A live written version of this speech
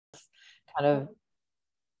kind of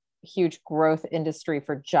huge growth industry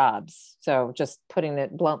for jobs. So just putting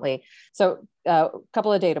it bluntly. So a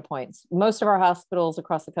couple of data points. Most of our hospitals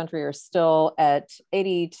across the country are still at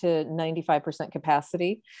 80 to 95%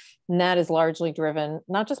 capacity. And that is largely driven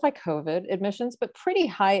not just by COVID admissions, but pretty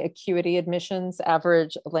high acuity admissions,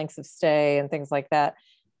 average lengths of stay and things like that.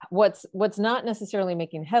 What's not necessarily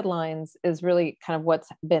making headlines is really kind of what's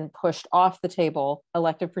been pushed off the table,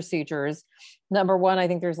 elective procedures. Number one, I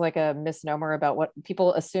think there's like a misnomer about what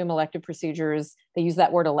people assume elective procedures. They use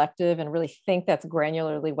that word elective and really think that's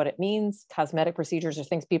granularly what it means. Cosmetic procedures are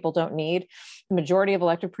things people don't need. The majority of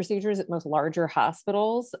elective procedures at most larger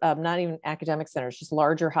hospitals, not even academic centers, just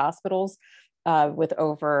larger hospitals, with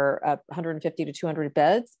over 150 to 200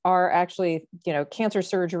 beds are actually, cancer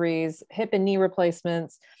surgeries, hip and knee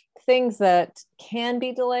replacements, things that can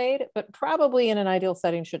be delayed, but probably in an ideal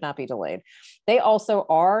setting should not be delayed. They also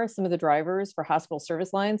are some of the drivers for hospital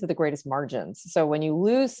service lines with the greatest margins. So when you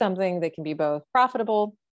lose something that can be both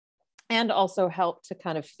profitable and also help to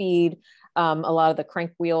kind of feed a lot of the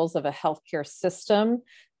crank wheels of a healthcare system,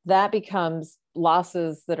 that becomes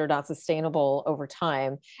losses that are not sustainable over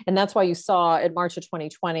time. And that's why you saw in March of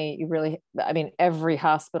 2020, every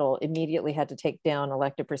hospital immediately had to take down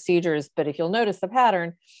elective procedures. But if you'll notice the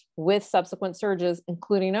pattern with subsequent surges,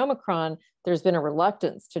 including Omicron, there's been a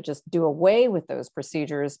reluctance to just do away with those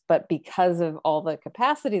procedures. But because of all the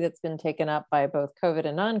capacity that's been taken up by both COVID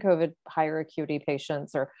and non-COVID higher acuity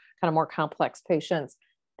patients or kind of more complex patients,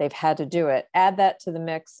 they've had to do it. Add that to the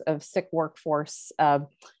mix of sick workforce.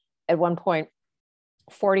 At one point,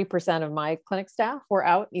 40% of my clinic staff were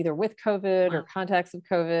out either with COVID or contacts of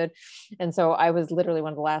COVID. And so I was literally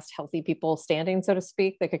one of the last healthy people standing, so to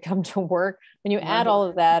speak, that could come to work. When you add all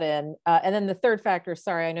of that in, and then the third factor,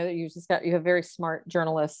 sorry, I know that you have very smart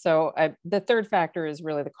journalists. So the third factor is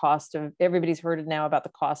really the cost of, everybody's heard it now about the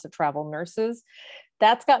cost of travel nurses.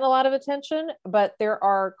 That's gotten a lot of attention, but there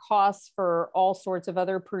are costs for all sorts of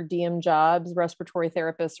other per diem jobs. Respiratory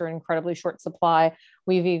therapists are in incredibly short supply.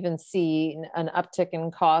 We've even seen an uptick in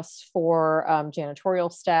costs for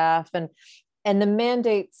janitorial staff, and the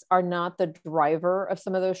mandates are not the driver of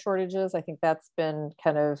some of those shortages. I think that's been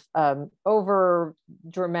kind of over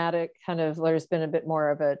dramatic, there's been a bit more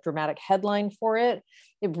of a dramatic headline for it.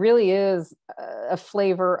 It really is a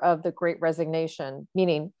flavor of the Great Resignation,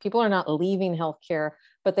 meaning people are not leaving healthcare,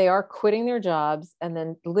 but they are quitting their jobs and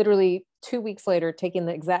then literally 2 weeks later taking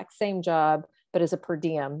the exact same job, but as a per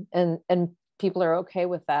diem. And people are okay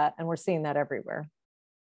with that. And we're seeing that everywhere.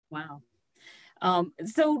 Wow.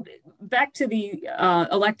 So back to the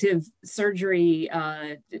elective surgery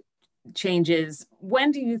changes,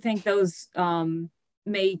 when do you think those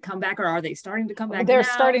may come back, or are they starting to come back? They're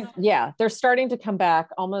starting to come back.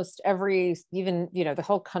 Almost even the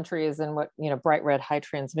whole country is in what, bright red high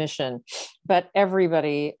transmission, but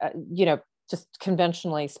everybody, just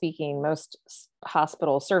conventionally speaking, most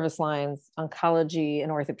hospital service lines, oncology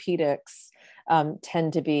and orthopedics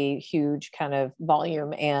tend to be huge kind of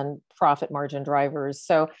volume and profit margin drivers.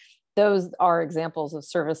 So those are examples of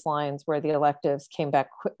service lines where the electives came back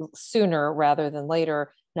sooner rather than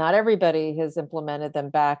later. Not everybody has implemented them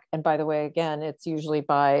back. And by the way, again, it's usually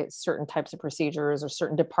by certain types of procedures or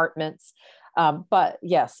certain departments. But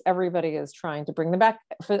yes, everybody is trying to bring them back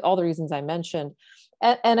for all the reasons I mentioned.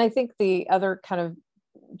 And I think the other kind of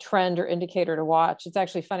trend or indicator to watch, it's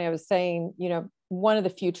actually funny, I was saying, one of the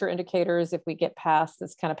future indicators, if we get past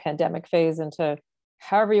this kind of pandemic phase into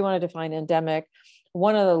however you want to define endemic,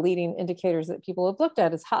 one of the leading indicators that people have looked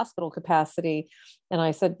at is hospital capacity. And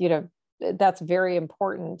I said, that's very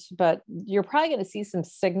important, but you're probably going to see some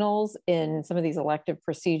signals in some of these elective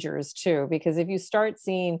procedures too, because if you start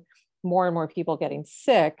seeing more and more people getting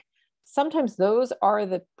sick, sometimes those are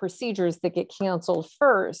the procedures that get canceled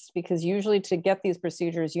first, because usually to get these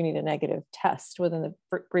procedures, you need a negative test within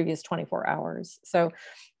the previous 24 hours. So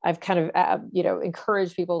I've kind of,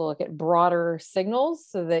 encouraged people to look at broader signals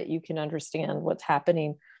so that you can understand what's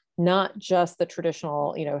happening, not just the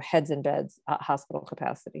traditional, heads and beds hospital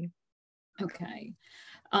capacity. Okay.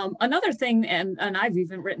 Another thing, and I've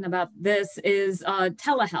even written about this, is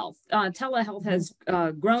telehealth. Telehealth has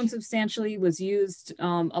grown substantially, was used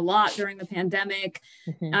a lot during the pandemic.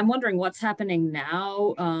 Mm-hmm. I'm wondering what's happening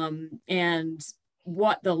now and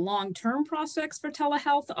what the long-term prospects for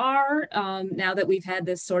telehealth are now that we've had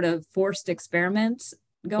this sort of forced experiment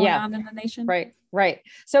going on in the nation. Right.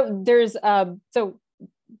 So there's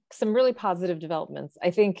some really positive developments.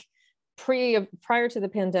 I think prior to the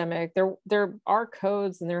pandemic, there are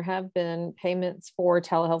codes and there have been payments for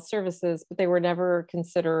telehealth services, but they were never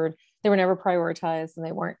considered, they were never prioritized, and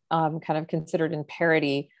they weren't kind of considered in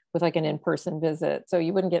parity with like an in-person visit. So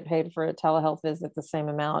you wouldn't get paid for a telehealth visit the same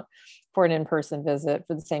amount for an in-person visit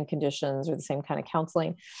for the same conditions or the same kind of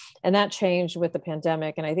counseling. And that changed with the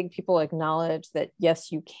pandemic. And I think people acknowledge that,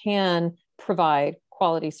 yes, you can provide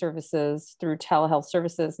quality services through telehealth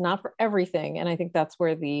services, not for everything. And I think that's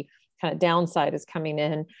where the kind of downside is coming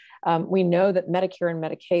in. We know that Medicare and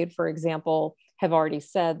Medicaid, for example, have already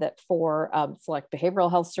said that for select behavioral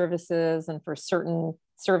health services and for certain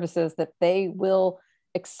services that they will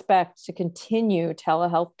expect to continue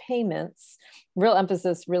telehealth payments. Real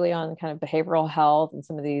emphasis really on kind of behavioral health and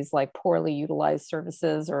some of these like poorly utilized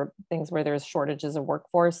services or things where there's shortages of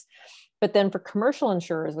workforce. But then for commercial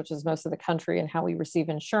insurers, which is most of the country and how we receive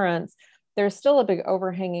insurance, there's still a big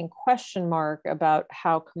overhanging question mark about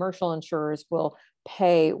how commercial insurers will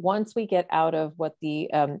pay once we get out of what the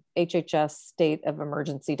HHS state of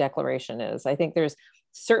emergency declaration is. I think there's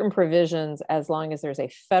certain provisions, as long as there's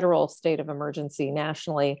a federal state of emergency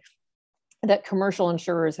nationally, that commercial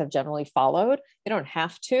insurers have generally followed. They don't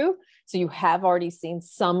have to. So you have already seen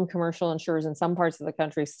some commercial insurers in some parts of the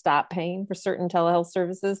country stop paying for certain telehealth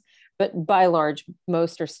services, but by and large,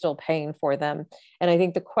 most are still paying for them. And I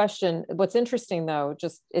think the question, what's interesting though,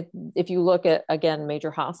 if you look at, again,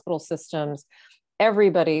 major hospital systems,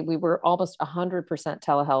 everybody, we were almost 100%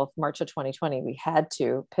 telehealth March of 2020. We had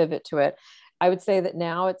to pivot to it. I would say that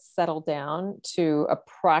now it's settled down to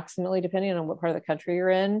approximately, depending on what part of the country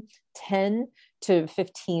you're in, 10 to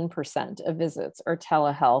 15% of visits are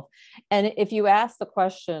telehealth. And if you ask the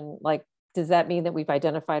question, like, does that mean that we've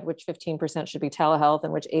identified which 15% should be telehealth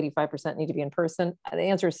and which 85% need to be in person? The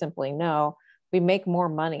answer is simply no. We make more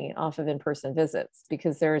money off of in-person visits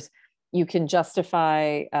because you can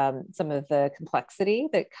justify some of the complexity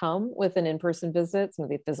that come with an in-person visit, some of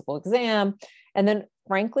the physical exam. And then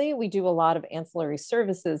frankly, we do a lot of ancillary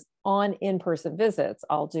services on in-person visits.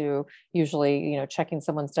 I'll do usually, checking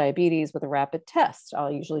someone's diabetes with a rapid test.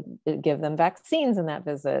 I'll usually give them vaccines in that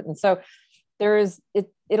visit. And so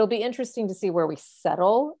it'll be interesting to see where we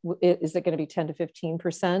settle. Is it going to be 10 to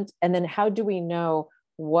 15%? And then how do we know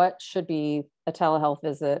what should be a telehealth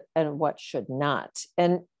visit and what should not?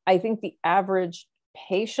 And I think the average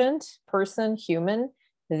patient, person, human,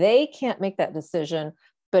 they can't make that decision.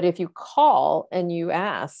 But if you call and you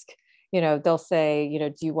ask, they'll say,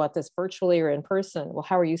 do you want this virtually or in person? Well,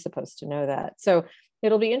 how are you supposed to know that? So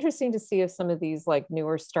it'll be interesting to see if some of these like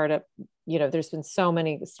newer startup, there's been so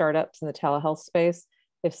many startups in the telehealth space,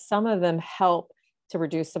 if some of them help to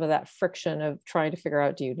reduce some of that friction of trying to figure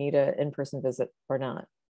out, do you need an in-person visit or not?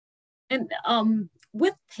 And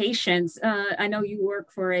with patients, I know you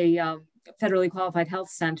work for a federally qualified health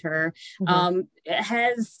center. Mm-hmm.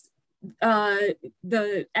 Has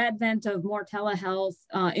the advent of more telehealth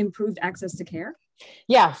improved access to care?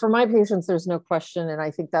 Yeah, for my patients, there's no question. And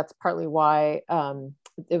I think that's partly why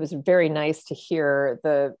it was very nice to hear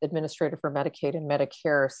the administrator for Medicaid and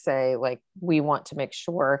Medicare say, like, we want to make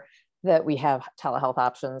sure that we have telehealth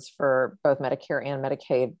options for both Medicare and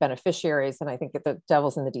Medicaid beneficiaries. And I think that the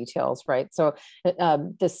devil's in the details, right? So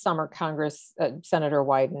this summer, Congress, Senator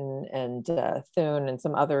Wyden and Thune and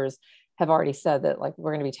some others have already said that like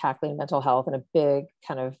we're going to be tackling mental health in a big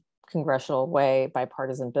kind of congressional way,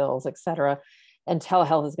 bipartisan bills, et cetera. And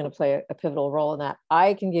telehealth is going to play a pivotal role in that.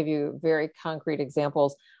 I can give you very concrete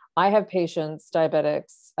examples. I have patients,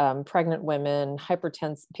 diabetics, pregnant women,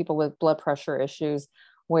 hypertensive, people with blood pressure issues,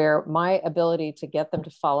 where my ability to get them to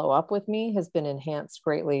follow up with me has been enhanced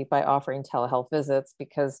greatly by offering telehealth visits,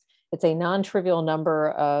 because it's a non-trivial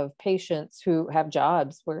number of patients who have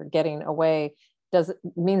jobs where getting away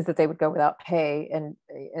means that they would go without pay. And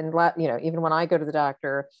even when I go to the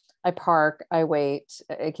doctor, I park, I wait,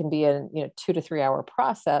 it can be a 2 to 3 hour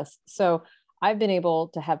process. So I've been able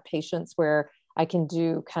to have patients where I can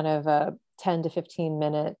do kind of a 10 to 15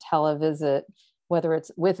 minute televisit, whether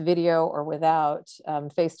it's with video or without,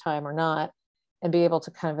 FaceTime or not, and be able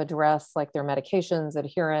to kind of address like their medications,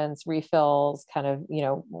 adherence, refills, kind of,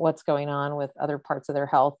 what's going on with other parts of their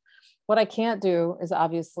health. What I can't do is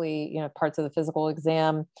obviously, parts of the physical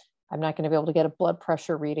exam. I'm not going to be able to get a blood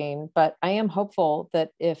pressure reading, but I am hopeful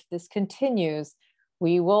that if this continues,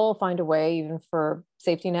 we will find a way, even for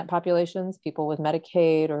safety net populations, people with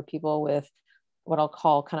Medicaid or people with what I'll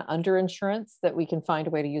call kind of underinsurance, that we can find a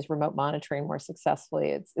way to use remote monitoring more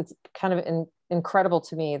successfully. It's kind of incredible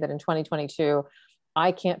to me that in 2022,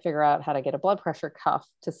 I can't figure out how to get a blood pressure cuff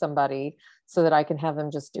to somebody so that I can have them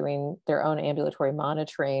just doing their own ambulatory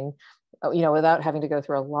monitoring, without having to go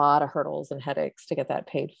through a lot of hurdles and headaches to get that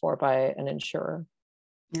paid for by an insurer.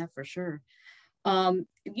 Yeah, for sure.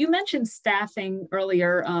 You mentioned staffing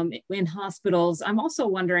earlier in hospitals. I'm also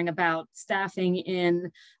wondering about staffing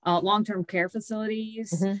in long-term care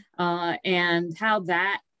facilities and how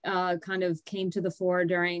that kind of came to the fore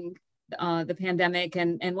during the pandemic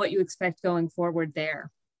and what you expect going forward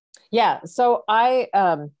there. Yeah, so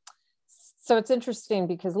it's interesting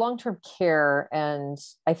because long-term care, and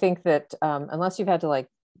I think that unless you've had to like,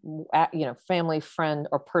 family, friend,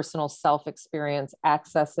 or personal self experience,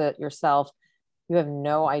 access it yourself, you have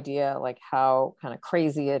no idea like how kind of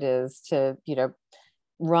crazy it is to,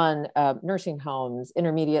 run nursing homes,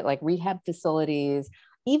 intermediate like rehab facilities,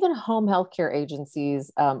 even home healthcare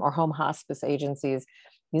agencies or home hospice agencies.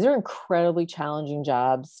 These are incredibly challenging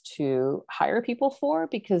jobs to hire people for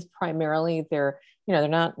because primarily they're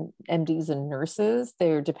not MDs and nurses.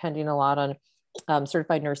 They're depending a lot on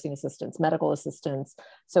certified nursing assistants, medical assistants,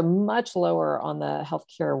 so much lower on the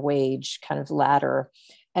healthcare wage kind of ladder,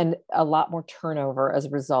 and a lot more turnover as a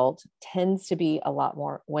result. Tends to be a lot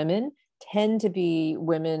more women, tend to be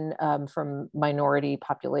women from minority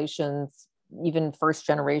populations, even first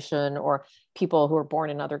generation or people who are born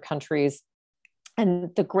in other countries.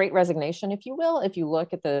 And the Great Resignation, if you will, if you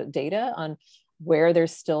look at the data on where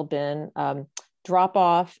there's still been drop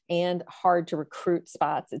off and hard to recruit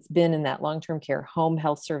spots, it's been in that long-term care, home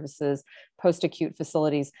health services, post-acute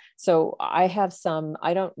facilities. So I have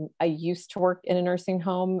I used to work in a nursing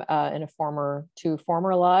home in two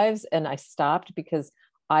former lives, and I stopped because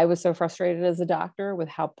I was so frustrated as a doctor with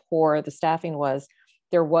how poor the staffing was.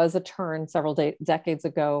 There was a turn several decades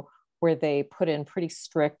ago where they put in pretty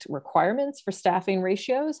strict requirements for staffing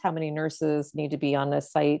ratios, how many nurses need to be on a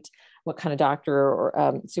site, what kind of doctor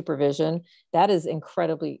or supervision. That is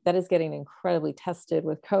getting incredibly tested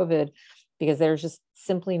with COVID because there's just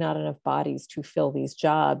simply not enough bodies to fill these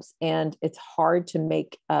jobs. And it's hard to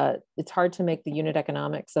make the unit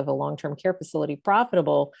economics of a long-term care facility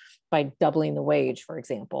profitable by doubling the wage, for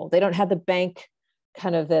example. They don't have the bank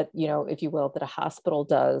kind of that, if you will, that a hospital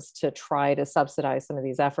does to try to subsidize some of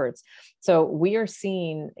these efforts. So we are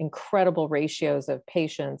seeing incredible ratios of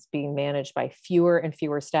patients being managed by fewer and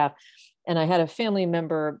fewer staff. And I had a family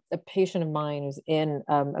member, a patient of mine who's in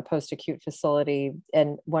a post-acute facility,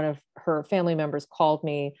 and one of her family members called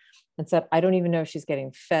me and said, I don't even know if she's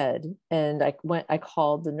getting fed. And I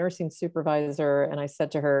called the nursing supervisor and I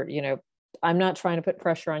said to her, I'm not trying to put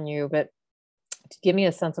pressure on you, but to give me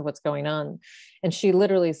a sense of what's going on. And she's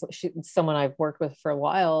someone I've worked with for a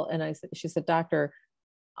while. And she said, Doctor,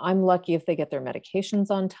 I'm lucky if they get their medications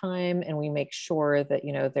on time and we make sure that,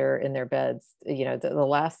 they're in their beds. The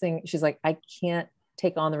last thing, she's like, I can't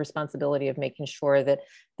take on the responsibility of making sure that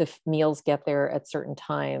the meals get there at certain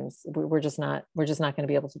times. We're just not going to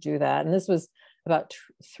be able to do that. And this was about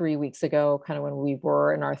 3 weeks ago, kind of when we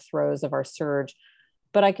were in our throes of our surge.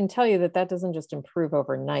 But I can tell you that doesn't just improve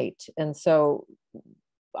overnight. And so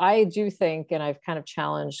I do think, and I've kind of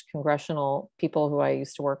challenged congressional people who I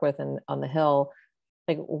used to work with on the Hill,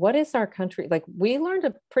 like, what is our country? Like, we learned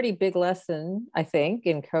a pretty big lesson, I think,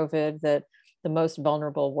 in COVID, that the most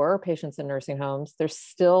vulnerable were patients in nursing homes. They're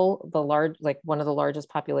still one of the largest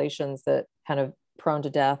populations that kind of prone to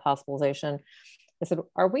death, hospitalization. I said,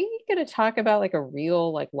 are we going to talk about like a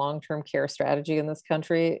real like long-term care strategy in this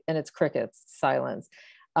country? And it's crickets, silence.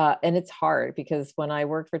 And it's hard because when I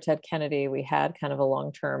worked for Ted Kennedy, we had kind of a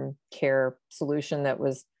long-term care solution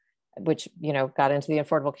which got into the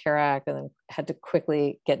Affordable Care Act and then had to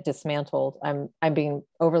quickly get dismantled. I'm being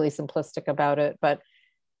overly simplistic about it, but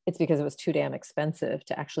it's because it was too damn expensive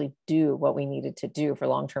to actually do what we needed to do for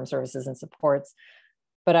long-term services and supports.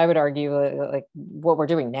 But I would argue like what we're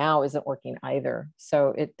doing now isn't working either.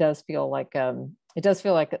 So it does feel like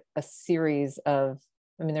a series of,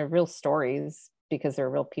 they're real stories because they're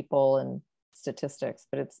real people and statistics,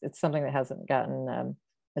 but it's something that hasn't gotten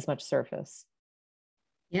as much surface.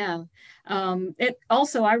 Yeah. It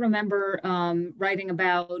also, I remember writing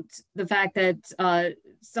about the fact that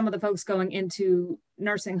some of the folks going into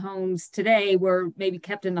nursing homes today were maybe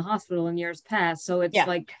kept in the hospital in years past. So it's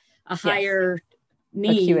like a higher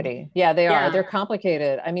need. Acuity. Yeah, they are. They're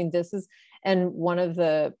complicated. And one of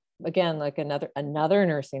the, again, like another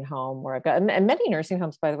nursing home where I've got, and many nursing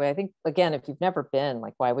homes, by the way, I think, again, if you've never been,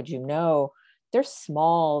 like, why would you know? They're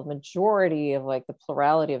small, majority of like the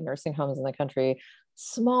plurality of nursing homes in the country,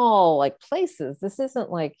 small like places. This isn't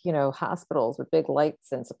like, hospitals with big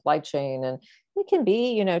lights and supply chain, and it can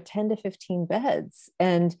be, 10 to 15 beds.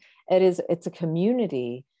 And it's a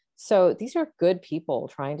community. So these are good people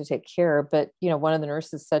trying to take care. But, one of the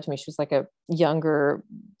nurses said to me, she was like a younger,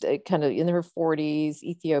 kind of in her 40s,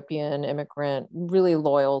 Ethiopian immigrant, really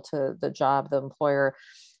loyal to the job, the employer.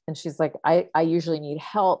 And she's like, I usually need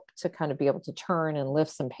help to kind of be able to turn and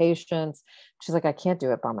lift some patients. She's like, I can't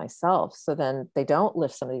do it by myself. So then they don't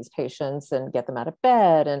lift some of these patients and get them out of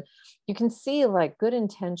bed. And you can see like good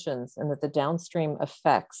intentions and that the downstream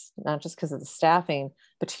effects, not just because of the staffing,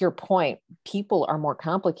 but to your point, people are more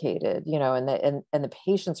complicated, you know, and the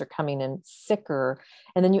patients are coming in sicker.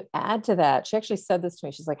 And then you add to that, she actually said this to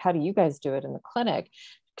me. She's like, how do you guys do it in the clinic?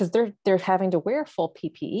 Because they're having to wear full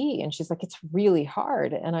PPE. And she's like, it's really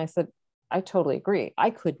hard. And I said, I totally agree. I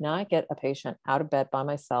could not get a patient out of bed by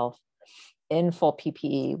myself in full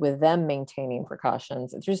PPE with them maintaining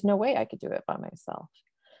precautions. There's no way I could do it by myself.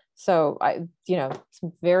 So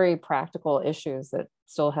some very practical issues that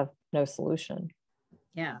still have no solution.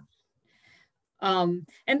 Yeah.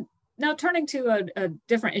 And now turning to a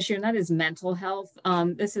different issue, and that is mental health.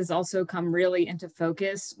 This has also come really into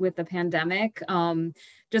focus with the pandemic.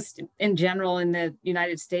 Just in general in the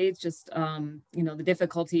United States, just, the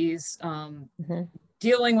difficulties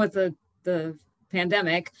dealing with the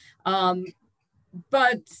pandemic.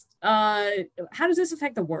 But how does this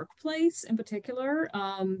affect the workplace in particular?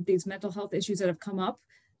 These mental health issues that have come up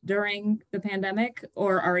during the pandemic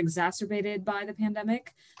or are exacerbated by the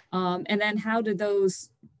pandemic? And then how do those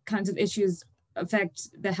kinds of issues affect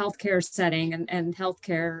the healthcare setting and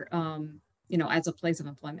healthcare, as a place of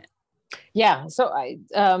employment? Yeah. So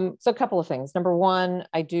a couple of things. Number one,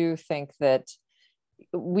 I do think that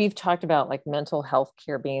we've talked about like mental health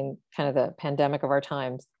care being kind of the pandemic of our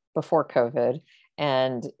times before COVID.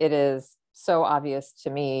 And it is so obvious to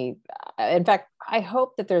me. In fact, I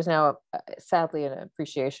hope that there's now, sadly, an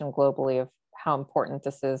appreciation globally of how important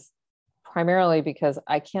this is, primarily because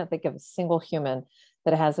I can't think of a single human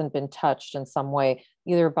that hasn't been touched in some way,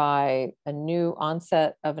 either by a new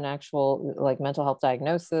onset of an actual like mental health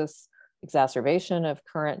diagnosis, exacerbation of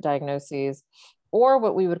current diagnoses, or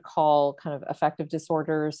what we would call kind of affective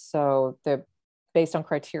disorders. So they're based on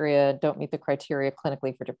criteria, don't meet the criteria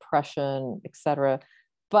clinically for depression, et cetera,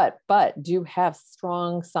 but do have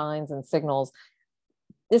strong signs and signals.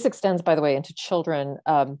 This extends, by the way, into children.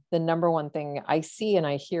 The number one thing I see and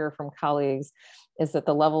I hear from colleagues is that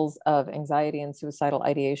the levels of anxiety and suicidal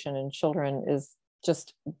ideation in children is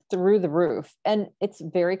just through the roof. And it's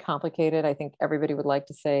very complicated. I think everybody would like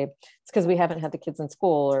to say it's because we haven't had the kids in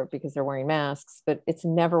school or because they're wearing masks, but it's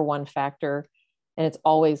never one factor. And it's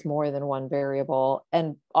always more than one variable.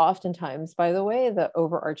 And oftentimes, by the way, the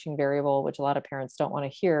overarching variable, which a lot of parents don't want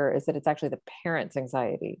to hear, is that it's actually the parent's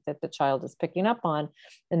anxiety that the child is picking up on,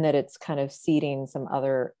 and that it's kind of seeding some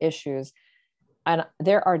other issues. And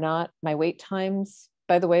there are not my wait times.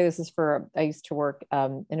 By the way, this is I used to work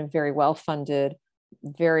in a very well-funded,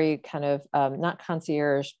 very kind of not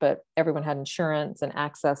concierge, but everyone had insurance and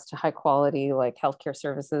access to high quality like healthcare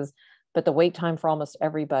services. But the wait time for almost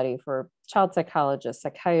everybody for child psychologists,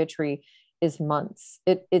 psychiatry is months.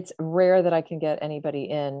 It's rare that I can get anybody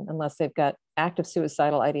in unless they've got active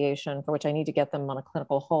suicidal ideation, for which I need to get them on a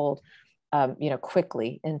clinical hold,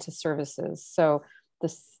 quickly into services. So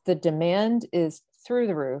the demand is through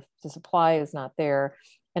the roof. The supply is not there.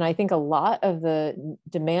 And I think a lot of the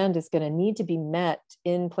demand is going to need to be met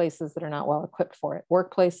in places that are not well equipped for it.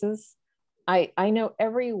 Workplaces. I know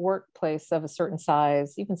every workplace of a certain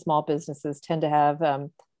size, even small businesses, tend to have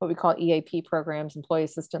what we call EAP programs, employee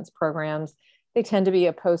assistance programs. They tend to be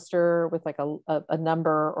a poster with like a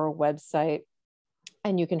number or a website,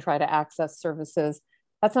 and you can try to access services.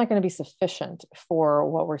 That's not going to be sufficient for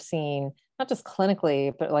what we're seeing, not just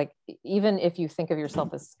clinically, but like even if you think of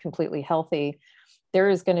yourself as completely healthy, there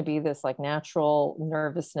is going to be this like natural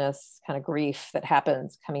nervousness, kind of grief that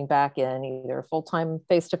happens coming back in either full-time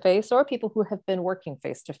face-to-face or people who have been working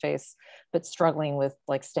face-to-face, but struggling with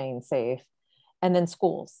like staying safe. And then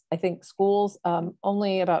schools. I think schools,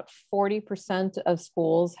 only about 40% of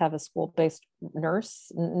schools have a school-based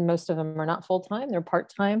nurse. Most of them are not full-time, they're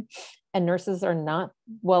part-time. And nurses are not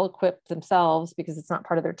well-equipped themselves because it's not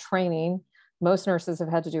part of their training. Most nurses have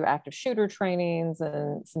had to do active shooter trainings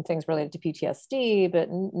and some things related to PTSD, but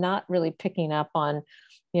not really picking up on,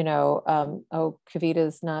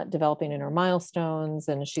 Kavita's not developing in her milestones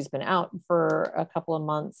and she's been out for a couple of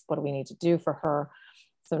months. What do we need to do for her?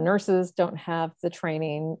 So nurses don't have the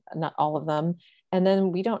training, not all of them. And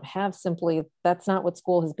then we don't have that's not what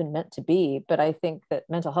school has been meant to be. But I think that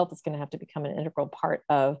mental health is going to have to become an integral part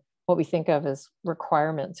of what we think of as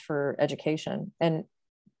requirements for education. And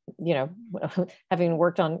having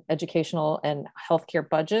worked on educational and healthcare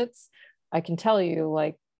budgets, I can tell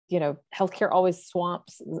you healthcare always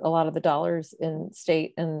swamps a lot of the dollars in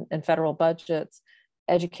state and federal budgets.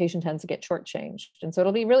 education tends to get shortchanged. And so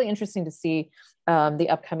it'll be really interesting to see the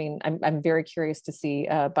upcoming, I'm very curious to see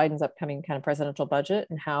Biden's upcoming kind of presidential budget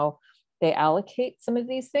and how they allocate some of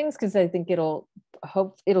these things, because I think it'll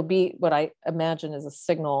be what I imagine is a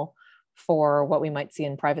signal for what we might see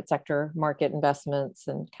in private sector market investments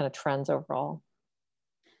and kind of trends overall.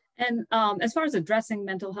 And as far as addressing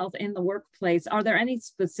mental health in the workplace, are there any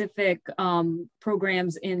specific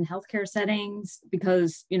programs in healthcare settings?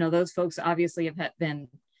 Because, you know, those folks obviously have been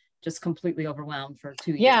just completely overwhelmed for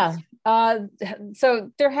 2 years. Yeah.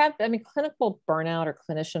 So clinical burnout or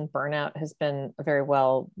clinician burnout has been a very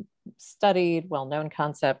well studied, well-known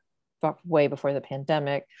concept way before the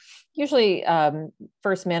pandemic, usually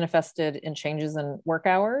first manifested in changes in work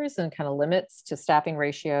hours and kind of limits to staffing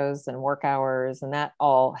ratios and work hours. And that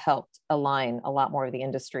all helped align a lot more of the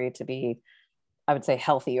industry to be, I would say,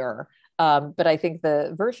 healthier. But I think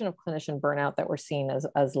the version of clinician burnout that we're seeing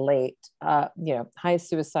as late, highest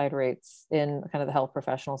suicide rates in kind of the health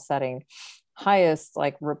professional setting, highest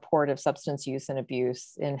like report of substance use and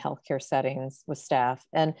abuse in healthcare settings with staff.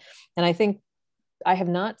 And I think I have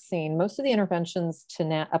not seen most of the interventions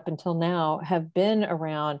up until now have been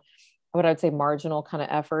around what I would say marginal kind of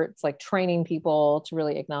efforts, like training people to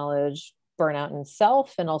really acknowledge burnout in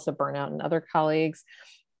self and also burnout in other colleagues.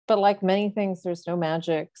 But like many things, there's no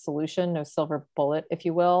magic solution, no silver bullet, if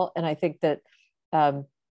you will. And I think that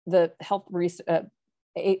the health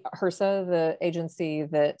HRSA, the agency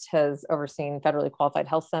that has overseen federally qualified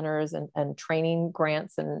health centers and training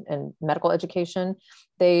grants and medical education,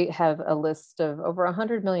 they have a list of over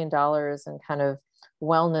 $100 million in kind of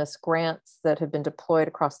wellness grants that have been deployed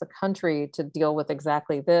across the country to deal with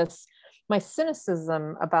exactly this. My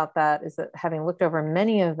cynicism about that is that, having looked over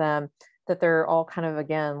many of them, that they're all kind of,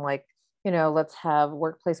 again, like, let's have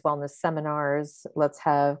workplace wellness seminars, let's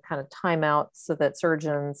have kind of timeouts so that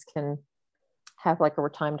surgeons can have like a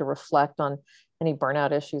time to reflect on any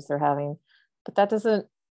burnout issues they're having. But that doesn't,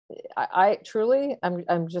 I'm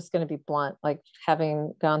just going to be blunt, like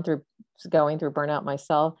having going through burnout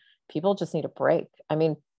myself, people just need a break. I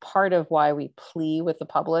mean, part of why we plea with the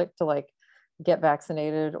public to like get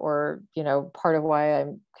vaccinated, or, part of why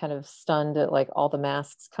I'm kind of stunned at like all the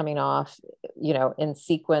masks coming off, in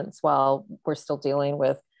sequence while we're still dealing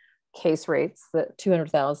with case rates, that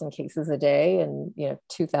 200,000 cases a day and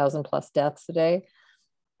 2,000 plus deaths a day,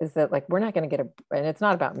 is that like we're not going to get and it's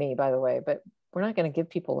not about me, by the way, but we're not going to give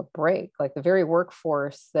people a break. Like the very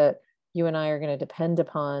workforce that you and I are going to depend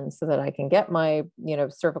upon so that I can get my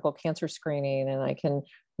cervical cancer screening and I can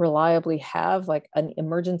reliably have like an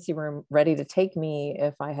emergency room ready to take me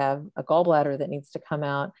if I have a gallbladder that needs to come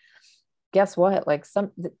out. Guess what?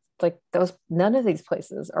 None of these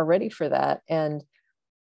places are ready for that. And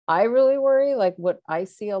I really worry, like what I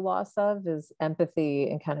see a loss of is empathy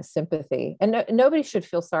and kind of sympathy. And nobody should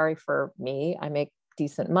feel sorry for me. I make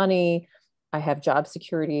decent money. I have job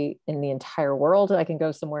security in the entire world. I can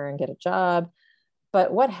go somewhere and get a job.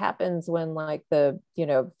 But what happens when like the,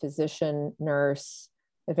 physician, nurse,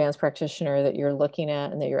 advanced practitioner that you're looking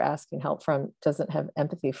at and that you're asking help from doesn't have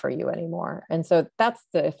empathy for you anymore? And so that's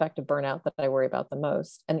the effect of burnout that I worry about the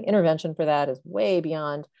most. And the intervention for that is way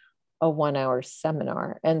beyond a 1-hour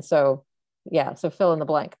seminar. And so, so fill in the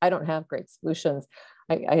blank. I don't have great solutions.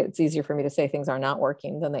 It's easier for me to say things are not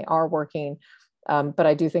working than they are working. But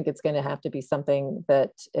I do think it's going to have to be something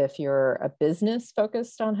that if you're a business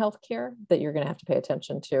focused on healthcare, that you're going to have to pay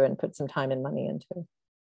attention to and put some time and money into.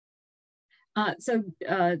 So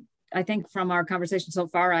I think from our conversation so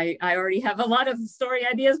far, I already have a lot of story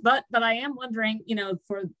ideas, but I am wondering,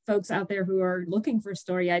 for folks out there who are looking for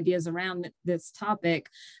story ideas around this topic,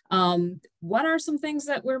 what are some things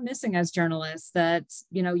that we're missing as journalists that,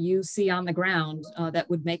 you see on the ground that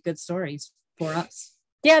would make good stories for us?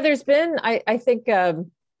 Yeah, there's been, I think,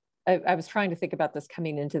 I was trying to think about this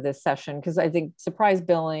coming into this session, because I think surprise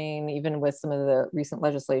billing, even with some of the recent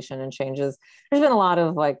legislation and changes, there's been a lot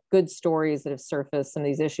of like good stories that have surfaced, some of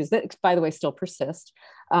these issues that, by the way, still persist.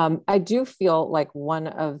 I do feel like one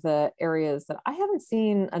of the areas that I haven't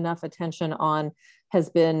seen enough attention on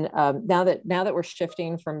has been now that we're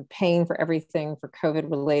shifting from paying for everything for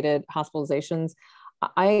COVID related hospitalizations,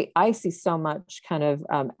 I see so much kind of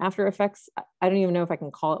after effects. I don't even know if I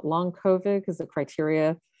can call it long COVID, because the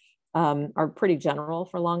criteria are pretty general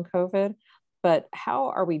for long COVID. But how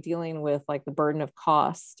are we dealing with like the burden of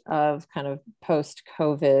cost of kind of post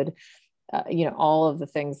COVID, all of the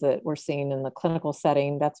things that we're seeing in the clinical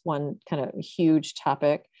setting? That's one kind of huge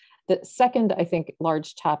topic. The second, I think,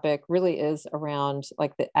 large topic really is around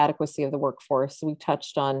like the adequacy of the workforce. So we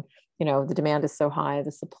touched on, the demand is so high,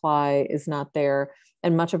 the supply is not there.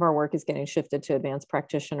 And much of our work is getting shifted to advanced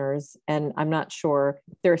practitioners. And I'm not sure,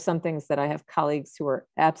 there are some things that I have colleagues who are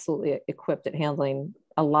absolutely equipped at handling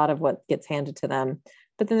a lot of what gets handed to them.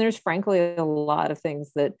 But then there's frankly a lot of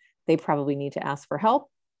things that they probably need to ask for help,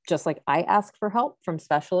 just like I ask for help from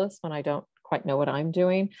specialists when I don't quite know what I'm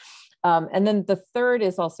doing. And then the third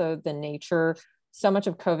is also the nature. So much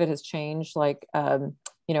of COVID has changed, like,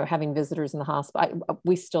 having visitors in the hospital.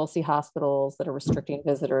 We still see hospitals that are restricting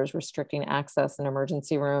visitors, restricting access in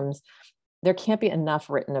emergency rooms. There can't be enough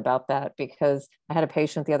written about that, because I had a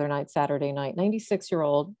patient the other night, Saturday night,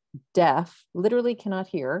 96-year-old, deaf, literally cannot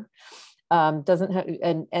hear, doesn't have,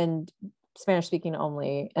 and Spanish speaking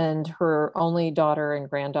only. And her only daughter and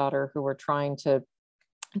granddaughter, who were trying to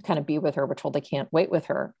kind of be with her, were told they can't wait with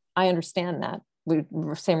her. I understand that.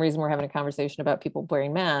 Same reason we're having a conversation about people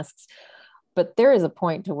wearing masks. But there is a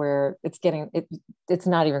point to where it's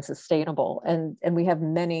not even sustainable. And we have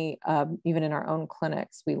many, even in our own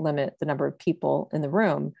clinics, we limit the number of people in the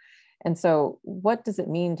room. And so what does it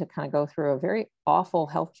mean to kind of go through a very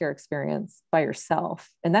awful healthcare experience by yourself?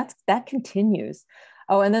 And that continues.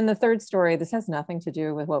 Oh, and then the third story, this has nothing to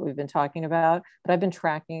do with what we've been talking about, but I've been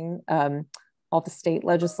tracking all the state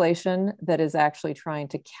legislation that is actually trying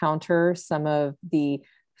to counter some of the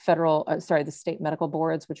the state medical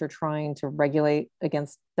boards, which are trying to regulate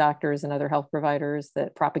against doctors and other health providers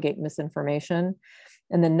that propagate misinformation.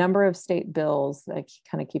 And the number of state bills, I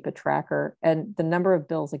kind of keep a tracker, and the number of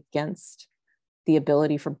bills against the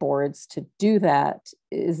ability for boards to do that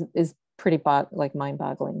is pretty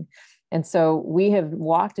mind-boggling. And so we have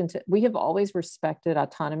always respected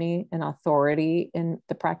autonomy and authority in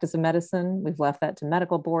the practice of medicine. We've left that to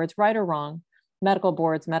medical boards, right or wrong, medical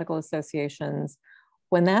boards, medical associations.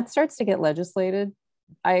 When that starts to get legislated,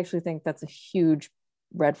 I actually think that's a huge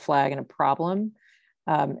red flag and a problem,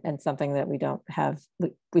 and something that we don't have.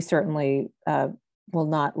 We certainly will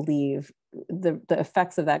not leave. The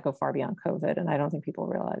effects of that go far beyond COVID, and I don't think people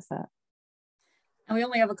realize that. And we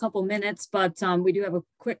only have a couple minutes, but we do have a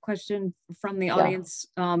quick question from the audience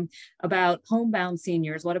about homebound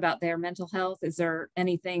seniors. What about their mental health? Is there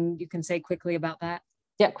anything you can say quickly about that?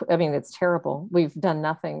 Yeah, I mean, it's terrible. We've done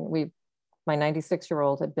nothing. My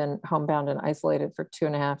 96-year-old had been homebound and isolated for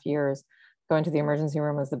 2.5 years. Going to the emergency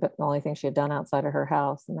room was the only thing she had done outside of her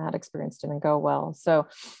house, and that experience didn't go well. So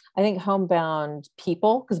I think homebound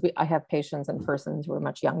people, because I have patients and persons who are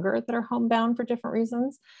much younger that are homebound for different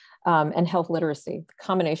reasons, and health literacy. The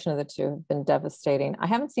combination of the two have been devastating. I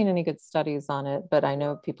haven't seen any good studies on it, but I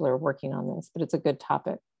know people are working on this, but it's a good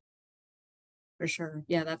topic. For sure.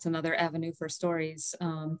 Yeah, that's another avenue for stories.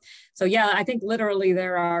 So yeah, I think literally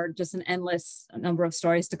there are just an endless number of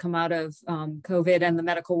stories to come out of COVID and the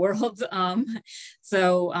medical world. And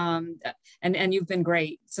you've been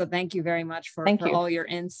great. So thank you very much for all your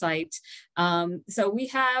insight. So we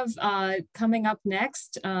have coming up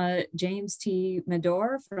next, James T.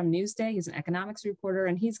 Madore from Newsday. He's an economics reporter,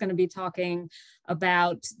 and he's going to be talking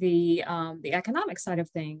about the economic side of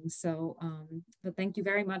things. So but thank you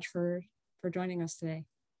very much for joining us today.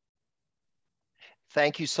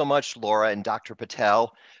 Thank you so much, Laura and Dr.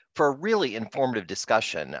 Patel, for a really informative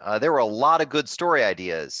discussion. There were a lot of good story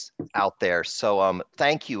ideas out there, so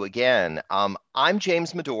thank you again. I'm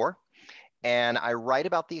James Madore, and I write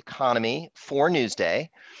about the economy for Newsday,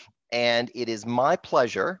 and it is my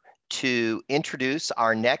pleasure to introduce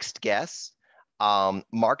our next guest,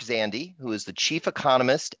 Mark Zandi, who is the chief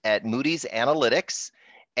economist at Moody's Analytics.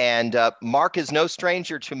 And Mark is no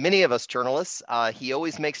stranger to many of us journalists. He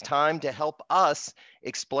always makes time to help us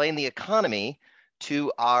explain the economy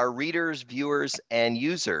to our readers, viewers, and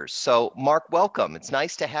users. So Mark, welcome. It's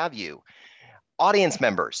nice to have you. Audience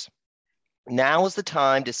members, now is the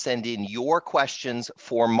time to send in your questions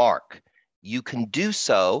for Mark. You can do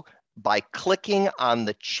so by clicking on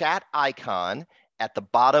the chat icon at the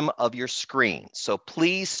bottom of your screen. So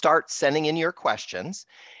please start sending in your questions.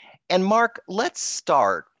 And Mark, let's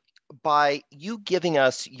start by you giving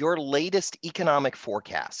us your latest economic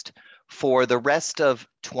forecast for the rest of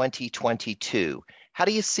 2022. How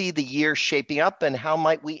do you see the year shaping up, and how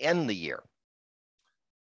might we end the year?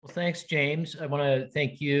 Well, thanks, James. I want to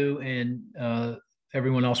thank you and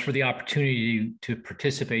everyone else for the opportunity to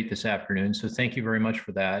participate this afternoon. So thank you very much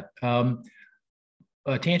for that. To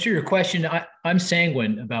answer your question, I'm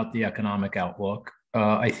sanguine about the economic outlook.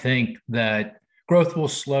 I think that growth will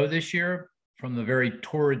slow this year from the very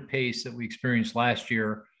torrid pace that we experienced last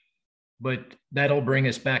year, but that'll bring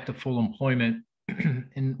us back to full employment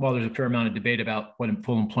and while there's a fair amount of debate about what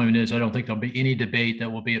full employment is, I don't think there'll be any debate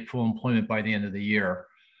that we'll be at full employment by the end of the year.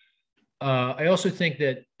 I also think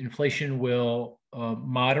that inflation will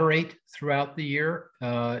moderate throughout the year.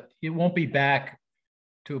 It won't be back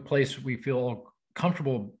to a place we feel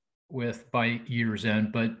comfortable with by year's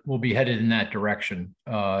end, but we'll be headed in that direction.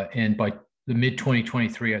 And by the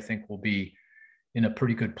mid-2023, I think we'll be in a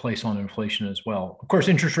pretty good place on inflation as well. Of course,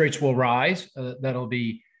 interest rates will rise. That'll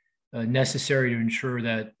be necessary to ensure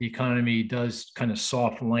that the economy does kind of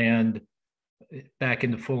soft land back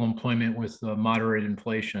into full employment with moderate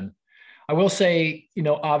inflation. I will say,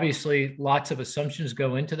 obviously lots of assumptions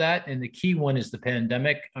go into that. And the key one is the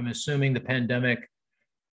pandemic. I'm assuming the pandemic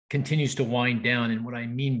continues to wind down. And what I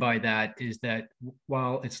mean by that is that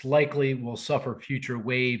while it's likely we'll suffer future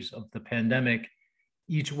waves of the pandemic,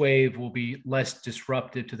 each wave will be less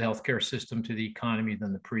disruptive to the healthcare system, to the economy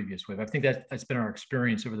than the previous wave. I think that's been our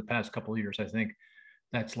experience over the past couple of years. I think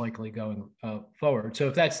that's likely going forward. So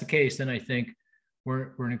if that's the case, then I think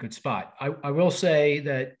we're in a good spot. I will say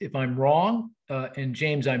that if I'm wrong, and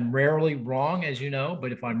James, I'm rarely wrong, as you know,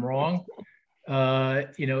 but if I'm wrong,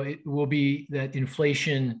 it will be that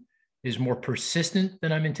inflation is more persistent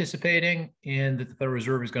than I'm anticipating, and that the Federal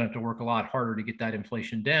Reserve is going to have to work a lot harder to get that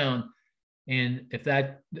inflation down. And if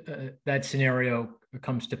that scenario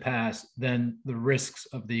comes to pass, then the risks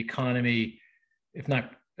of the economy, if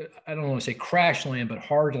not, I don't want to say crash land, but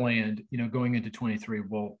hard land, going into 23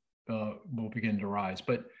 will begin to rise.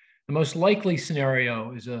 But the most likely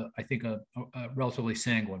scenario is, I think, a relatively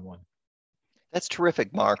sanguine one. That's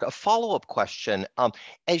terrific, Mark. A follow-up question.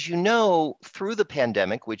 As you know, through the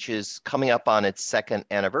pandemic, which is coming up on its second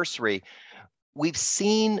anniversary, we've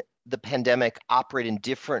seen the pandemic operate in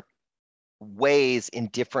different ways in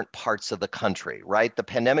different parts of the country, right? The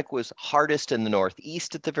pandemic was hardest in the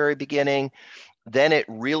Northeast at the very beginning. Then it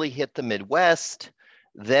really hit the Midwest.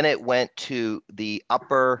 Then it went to the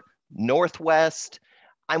upper Northwest.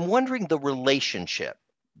 I'm wondering the relationship.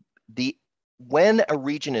 When a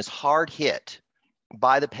region is hard hit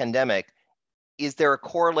by the pandemic, is there a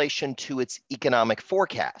correlation to its economic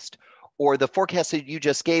forecast? Or the forecast that you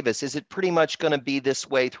just gave us, is it pretty much going to be this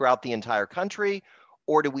way throughout the entire country?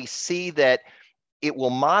 Or do we see that it will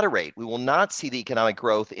moderate? We will not see the economic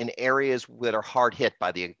growth in areas that are hard hit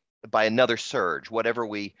by another surge, whatever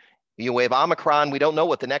we have Omicron, we don't know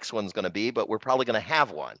what the next one's going to be, but we're probably going to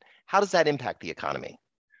have one. How does that impact the economy?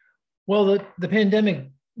 Well, the pandemic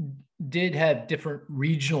did have different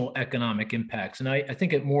regional economic impacts. And I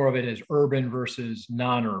think more of it is urban versus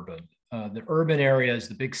non-urban. The urban areas,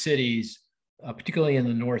 the big cities, particularly in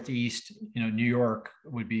the Northeast, New York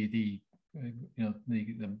would be the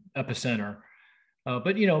epicenter.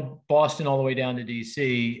 But Boston all the way down to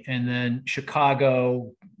DC, and then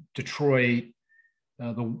Chicago, Detroit,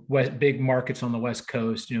 the big markets on the West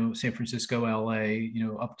Coast, San Francisco, LA,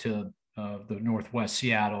 up to the Northwest,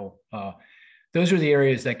 Seattle. Those are the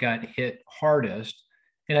areas that got hit hardest.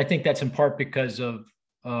 And I think that's in part because of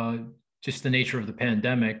just the nature of the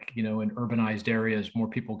pandemic. In urbanized areas, more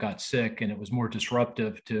people got sick and it was more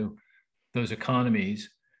disruptive to those economies.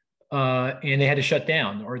 And they had to shut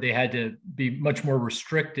down, or they had to be much more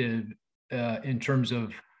restrictive in terms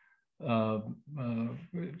of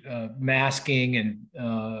masking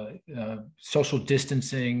and social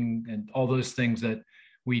distancing and all those things that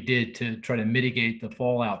we did to try to mitigate the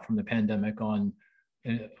fallout from the pandemic on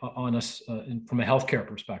us from a healthcare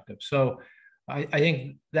perspective. So I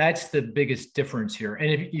think that's the biggest difference here. And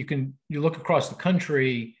if you look across the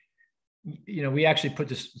country, we actually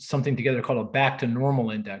put something together called a back to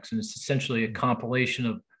normal index. And it's essentially a compilation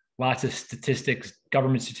of lots of statistics,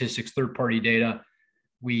 government statistics, third-party data.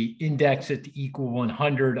 We indexed it to equal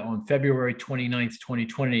 100 on February 29th,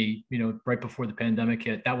 2020, right before the pandemic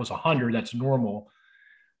hit. That was 100, that's normal.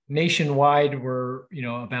 Nationwide, we're,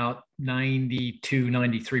 about 92,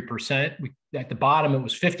 93%. At the bottom, it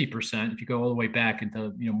was 50%. If you go all the way back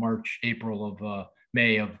into, March, April of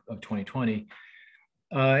May of 2020.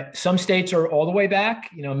 Some states are all the way back.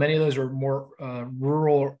 Many of those are more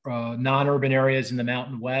rural, non-urban areas in the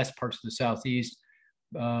Mountain West, parts of the Southeast.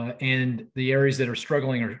 And the areas that are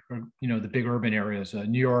struggling are the big urban areas.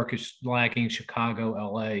 New York is lagging, Chicago,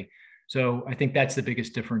 LA. So I think that's the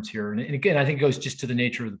biggest difference here. And again, I think it goes just to the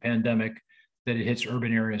nature of the pandemic that it hits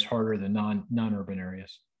urban areas harder than non-urban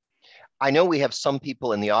areas. I know we have some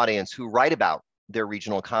people in the audience who write about their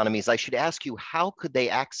regional economies. I should ask you, how could they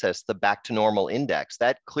access the Back to Normal Index?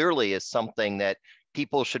 That clearly is something that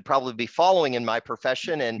people should probably be following in my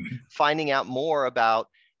profession and finding out more about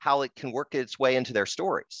how it can work its way into their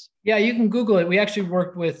stories. Yeah, you can Google it. We actually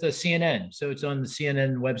worked with CNN. So it's on the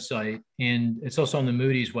CNN website and it's also on the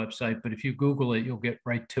Moody's website. But if you Google it, you'll get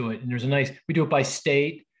right to it. And there's we do it by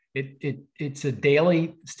state. It's a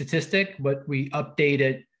daily statistic, but we update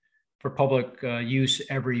it for public use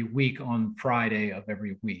every week on Friday of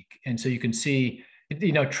every week. And so you can see,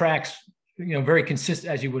 tracks, very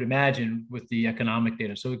consistent, as you would imagine, with the economic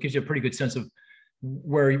data. So it gives you a pretty good sense of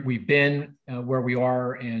where we've been, where we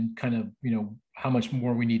are, and kind of, how much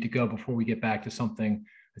more we need to go before we get back to something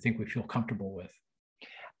I think we feel comfortable with.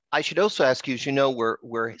 I should also ask you, as you know,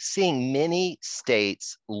 we're seeing many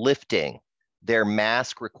states lifting their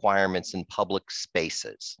mask requirements in public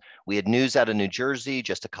spaces. We had news out of New Jersey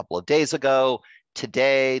just a couple of days ago.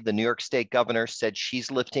 Today, the New York State governor said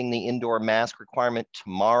she's lifting the indoor mask requirement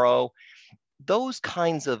tomorrow. Those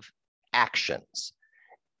kinds of actions,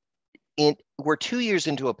 we're 2 years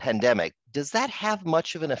into a pandemic. Does that have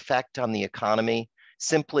much of an effect on the economy?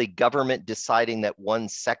 Simply government deciding that one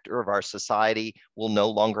sector of our society will no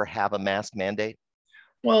longer have a mask mandate?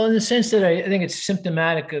 Well, in the sense that I think it's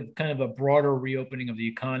symptomatic of kind of a broader reopening of the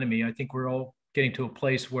economy. I think we're all getting to a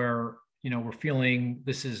place where, we're feeling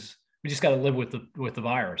we just got to live with the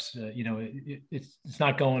virus. It's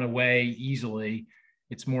not going away easily.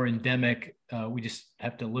 It's more endemic. We just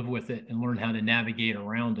have to live with it and learn how to navigate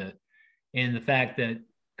around it. And the fact that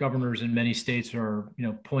governors in many states are,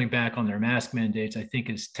 pulling back on their mask mandates, I think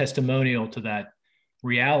is testimonial to that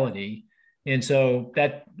reality. And so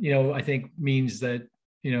that, I think means that,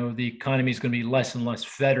 the economy is going to be less and less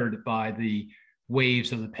fettered by the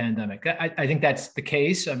waves of the pandemic. I think that's the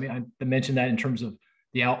case. I mean, I mentioned that in terms of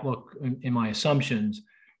the outlook in my assumptions,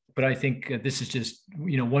 but I think this is just,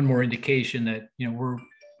 one more indication that, we're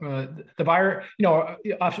the virus,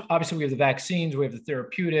 obviously we have the vaccines, we have the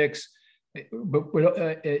therapeutics, but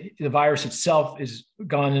the virus itself is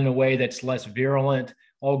gone in a way that's less virulent,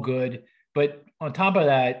 all good. But on top of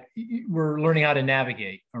that, we're learning how to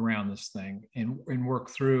navigate around this thing and work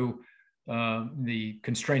through the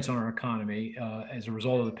constraints on our economy as a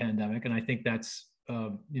result of the pandemic. And I think that's,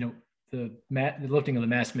 the lifting of the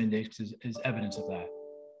mask mandates is evidence of that.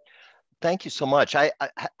 Thank you so much. I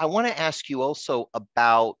want to ask you also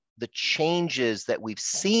about the changes that we've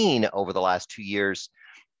seen over the last 2 years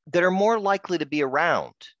that are more likely to be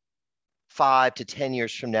around 5 to 10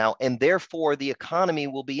 years from now, and therefore the economy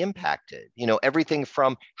will be impacted. Everything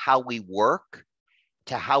from how we work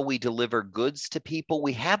to how we deliver goods to people.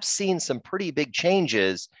 We have seen some pretty big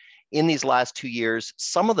changes in these last 2 years.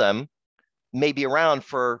 Some of them may be around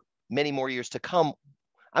for many more years to come.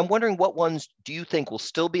 I'm wondering, what ones do you think will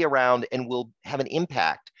still be around and will have an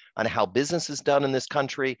impact on how business is done in this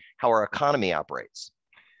country, how our economy operates?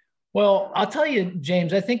 Well, I'll tell you,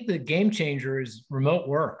 James, I think the game changer is remote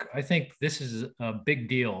work. I think this is a big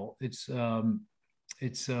deal. It's here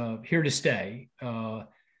to stay. Just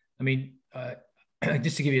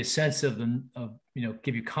to give you a sense of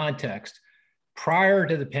give you context, prior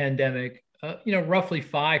to the pandemic, roughly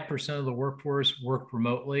 5% of the workforce worked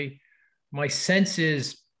remotely. My sense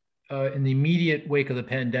is in the immediate wake of the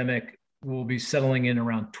pandemic, we'll be settling in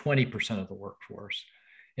around 20% of the workforce.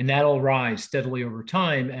 And that'll rise steadily over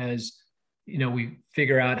time as, we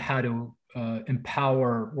figure out how to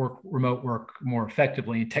empower remote work more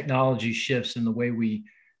effectively, and technology shifts in the way we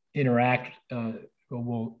interact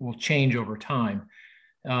will change over time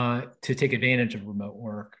to take advantage of remote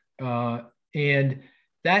work. And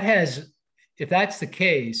that has, if that's the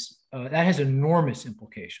case, that has enormous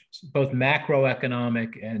implications, both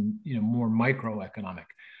macroeconomic and more microeconomic.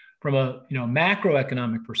 From a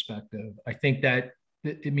macroeconomic perspective, I think that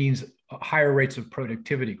it means higher rates of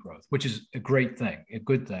productivity growth, which is a great thing, a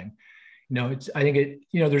good thing. There's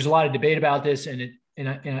a lot of debate about this, and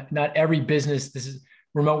not every business.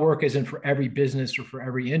 Remote work isn't for every business or for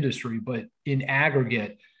every industry, but in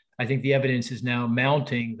aggregate, I think the evidence is now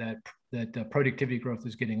mounting that productivity growth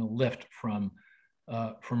is getting a lift from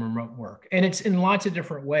remote work, and it's in lots of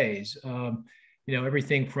different ways.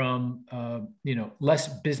 Everything from less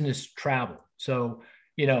business travel. So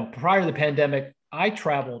prior to the pandemic, I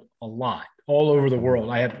traveled a lot all over the world.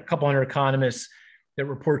 I have a couple hundred economists that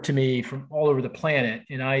report to me from all over the planet,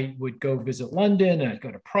 and I would go visit London, and I'd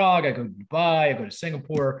go to Prague, I go to Dubai, I go to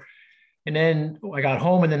Singapore, and then I got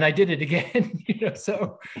home, and then I did it again.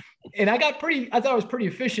 And I thought I was pretty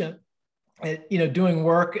efficient at doing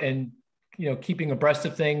work and keeping abreast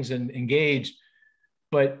of things and engaged.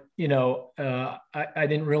 But I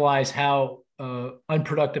didn't realize how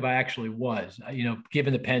unproductive I actually was.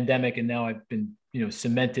 Given the pandemic, and now I've been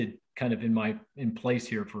cemented kind of in place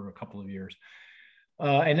here for a couple of years.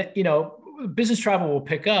 And, business travel will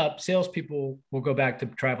pick up, salespeople will go back to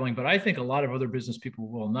traveling, but I think a lot of other business people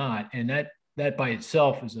will not. And that by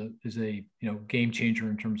itself is a game changer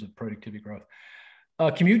in terms of productivity growth.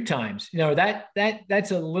 Commute times, that's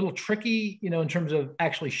a little tricky, in terms of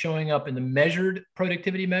actually showing up in the measured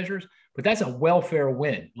productivity measures, but that's a welfare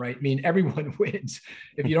win, right? I mean, everyone wins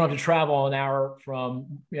if you don't have to travel an hour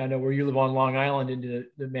from, where you live on Long Island into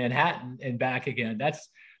the Manhattan and back again. That's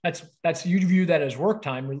you view that as work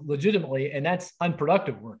time legitimately, and that's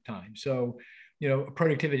unproductive work time. So,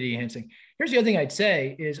 productivity enhancing. Here's the other thing I'd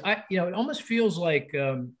say is it almost feels like,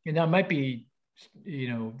 and that might be,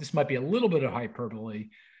 this might be a little bit of hyperbole.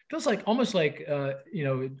 Feels like almost like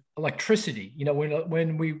electricity.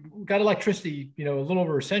 When we got electricity, a little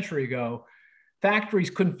over a century ago, factories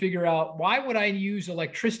couldn't figure out, why would I use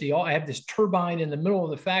electricity? I have this turbine in the middle of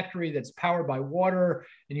the factory that's powered by water,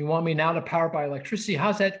 and you want me now to power by electricity?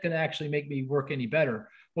 How's that going to actually make me work any better?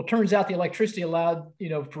 Well, it turns out the electricity allowed,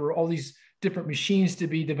 for all these different machines to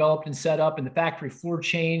be developed and set up, and the factory floor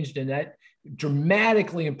changed, and that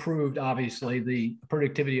dramatically improved, obviously, the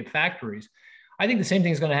productivity of factories. I think the same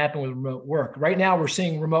thing is going to happen with remote work. Right now, we're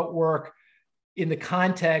seeing remote work in the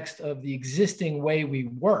context of the existing way we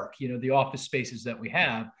work, the office spaces that we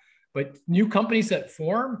have. But new companies that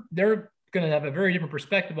form, they're going to have a very different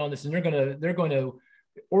perspective on this, and they're going to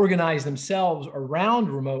organize themselves around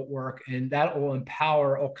remote work, and that will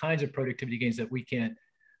empower all kinds of productivity gains that we can't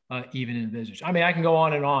even envisage. I mean, I can go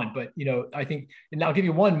on and on, but I think, and I'll give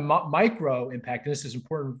you one micro impact, and this is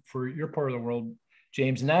important for your part of the world,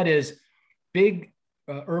 James, and that is big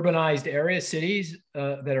urbanized areas, cities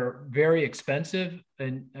that are very expensive,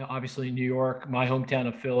 and obviously New York, my hometown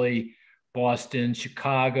of Philly, Boston,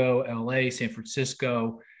 Chicago, LA, San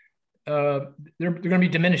Francisco. They're going to be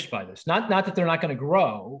diminished by this. Not that they're not going to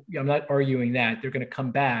grow. I'm not arguing that. They're going to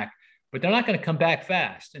come back, but they're not going to come back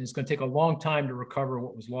fast. And it's going to take a long time to recover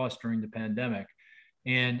what was lost during the pandemic.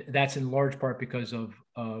 And that's in large part because of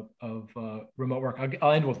remote work.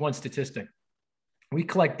 I'll end with one statistic. We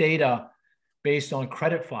collect data based on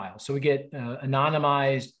credit files. So we get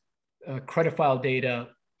anonymized credit file data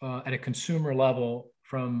at a consumer level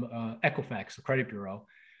from Equifax, the credit bureau.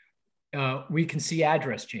 We can see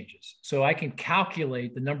address changes. So I can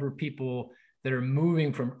calculate the number of people that are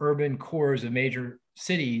moving from urban cores of major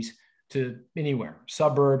cities to anywhere,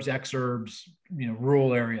 suburbs, exurbs,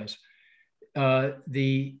 rural areas.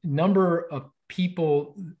 The number of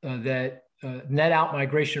people that net out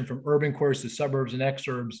migration from urban cores to suburbs and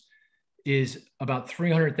exurbs is about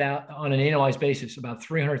 300,000 on an annualized basis, about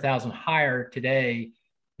 300,000 higher today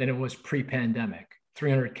than it was pre-pandemic,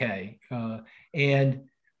 300K.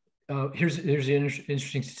 Here's an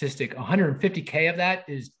interesting statistic. 150K of that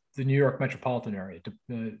is the New York metropolitan area,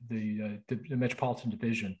 the metropolitan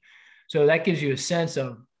division. So that gives you a sense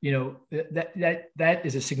of, that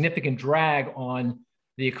is a significant drag on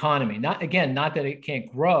the economy. Not that it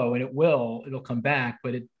can't grow, and it'll come back,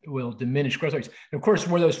 but it will diminish growth rates. And of course,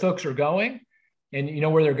 where those folks are going,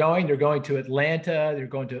 and where they're going to Atlanta, they're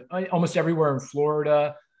going to almost everywhere in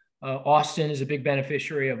Florida. Austin is a big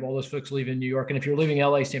beneficiary of all those folks leaving New York. And if you're leaving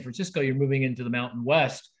LA, San Francisco, you're moving into the Mountain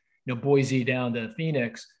West, Boise down to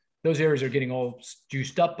Phoenix. Those areas are getting all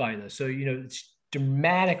juiced up by this. So, it's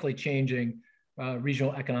dramatically changing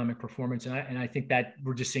regional economic performance. And I think that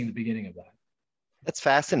we're just seeing the beginning of that. That's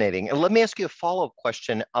fascinating. And let me ask you a follow-up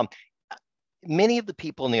question. Many of the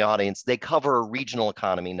people in the audience, they cover a regional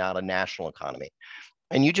economy, not a national economy.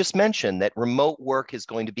 And you just mentioned that remote work is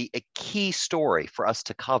going to be a key story for us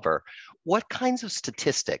to cover. What kinds of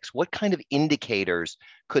statistics, what kind of indicators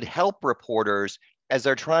could help reporters as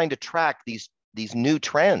they're trying to track these new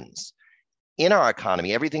trends in our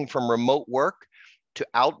economy, everything from remote work to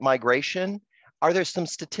out-migration? Are there some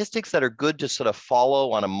statistics that are good to sort of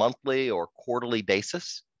follow on a monthly or quarterly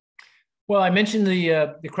basis? Well, I mentioned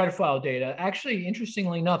the credit file data. Actually,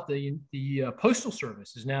 interestingly enough, the Postal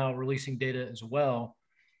Service is now releasing data as well.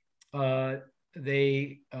 A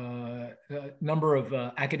number of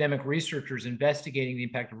academic researchers investigating the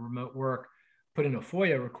impact of remote work put in a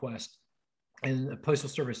FOIA request, and the Postal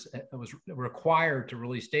Service was required to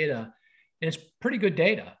release data. And it's pretty good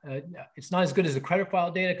data. It's not as good as the credit file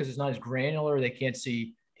data because it's not as granular. They can't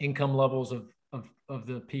see income levels of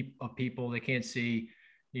people. They can't see,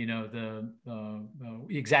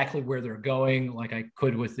 exactly where they're going like I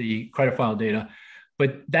could with the credit file data.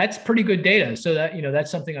 But that's pretty good data. So that, that's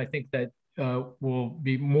something I think that will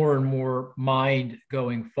be more and more mined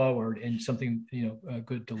going forward, and something,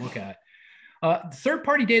 good to look at.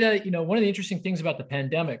 Third-party data, one of the interesting things about the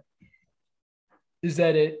pandemic is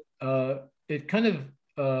that it kind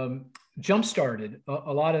of jump-started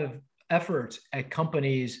a lot of efforts at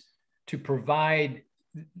companies to provide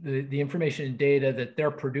the information and data that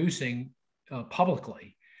they're producing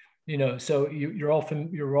publicly. So you're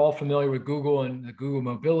all familiar with Google and the Google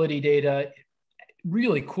mobility data,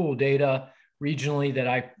 really cool data regionally that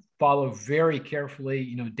I follow very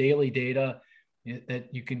carefully, daily data that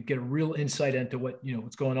you can get a real insight into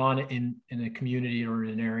what's going on in a community or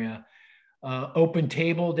in an area. Open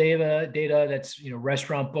table data that's,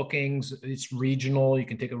 restaurant bookings, it's regional. You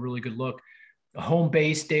can take a really good look.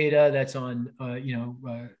 Home-based data that's on,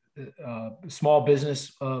 small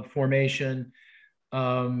business formation.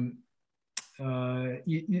 There's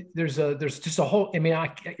just a whole,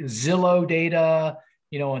 Zillow data,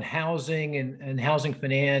 on housing and housing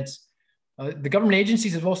finance. The government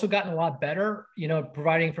agencies have also gotten a lot better,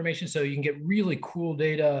 providing information. So you can get really cool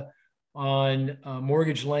data on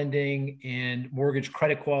mortgage lending and mortgage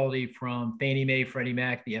credit quality from Fannie Mae, Freddie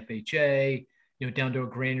Mac, the FHA, down to a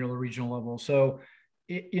granular regional level. So,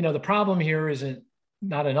 the problem here isn't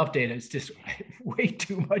not enough data. It's just way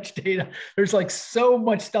too much data. There's like so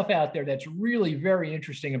much stuff out there that's really very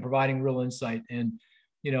interesting and providing real insight. And,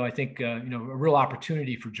 I think, a real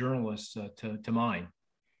opportunity for journalists to mine.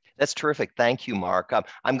 That's terrific. Thank you, Mark.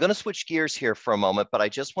 I'm going to switch gears here for a moment, but I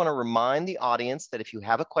just want to remind the audience that if you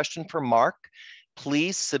have a question for Mark,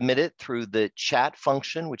 please submit it through the chat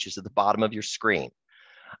function, which is at the bottom of your screen.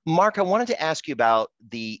 Mark, I wanted to ask you about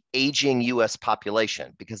the aging US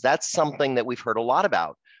population, because that's something that we've heard a lot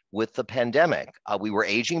about with the pandemic. We were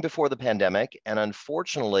aging before the pandemic, and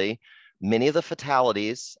unfortunately, many of the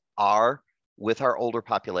fatalities are with our older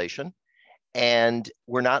population, and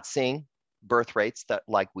we're not seeing birth rates that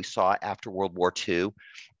like we saw after World War II.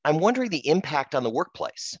 I'm wondering the impact on the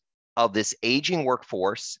workplace of this aging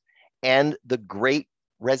workforce and the Great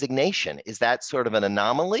Resignation. Is that sort of an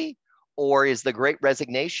anomaly, or is the Great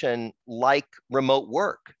Resignation like remote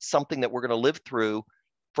work, something that we're going to live through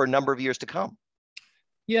for a number of years to come?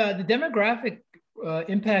 Yeah, the demographic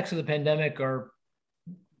impacts of the pandemic are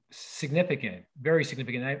significant, very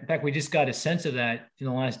significant. In fact, we just got a sense of that in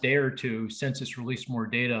the last day or two. Census released more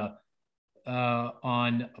data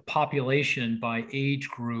on a population by age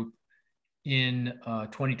group in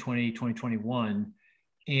 2020, 2021.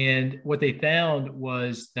 And what they found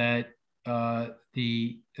was that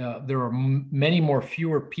there are many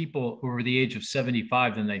fewer people over the age of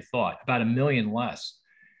 75 than they thought, about 1 million less.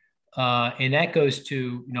 And that goes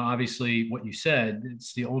to, obviously what you said,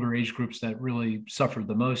 it's the older age groups that really suffered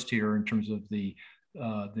the most here in terms of the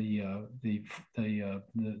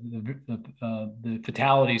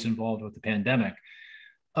fatalities involved with the pandemic.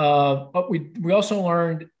 But we also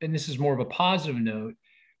learned, and this is more of a positive note,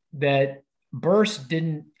 that births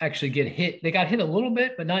didn't actually get hit. They got hit a little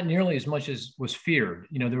bit, but not nearly as much as was feared.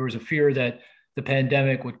 There was a fear that the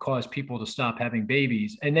pandemic would cause people to stop having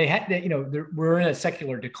babies, and we're in a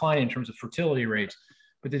secular decline in terms of fertility rates,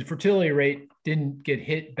 but the fertility rate didn't get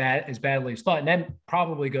hit as badly as thought, and that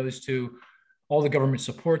probably goes to all the government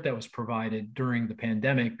support that was provided during the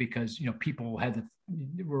pandemic, because people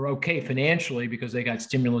were okay financially because they got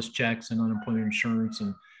stimulus checks and unemployment insurance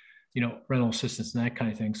and rental assistance and that kind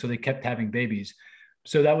of thing. So they kept having babies.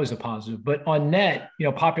 So that was a positive. But on net,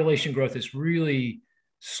 population growth has really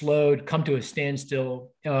slowed, come to a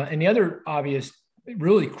standstill. And the other obvious,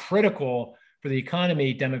 really critical for the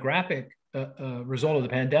economy demographic result of the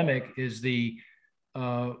pandemic is the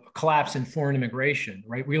collapse in foreign immigration,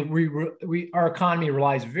 right? Our economy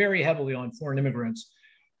relies very heavily on foreign immigrants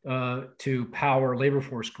to power labor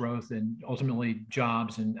force growth and ultimately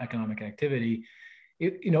jobs and economic activity.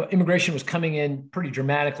 Immigration was coming in pretty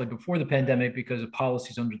dramatically before the pandemic because of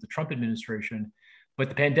policies under the Trump administration, but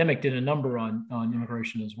the pandemic did a number on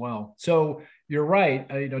immigration as well. So you're right,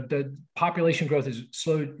 the population growth has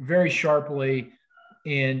slowed very sharply,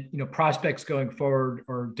 and prospects going forward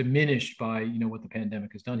are diminished by what the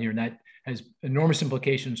pandemic has done here, and that has enormous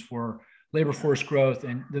implications for labor force growth.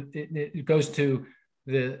 And it goes to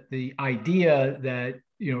the idea that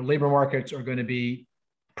labor markets are going to be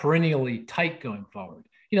perennially tight going forward.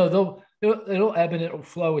 It'll ebb and it'll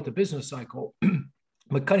flow with the business cycle,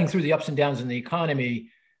 but cutting through the ups and downs in the economy,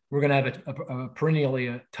 we're going to have a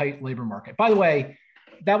perennially tight labor market. By the way,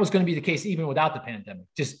 that was going to be the case even without the pandemic.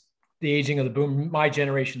 Just the aging of my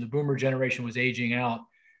generation, the boomer generation, was aging out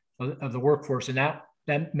of the workforce, and that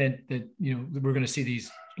meant that we're going to see these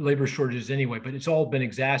labor shortages anyway. But it's all been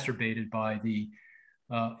exacerbated by the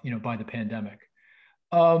pandemic.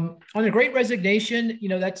 On the Great Resignation,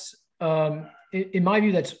 that's in my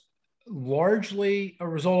view, that's largely a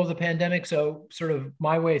result of the pandemic. So sort of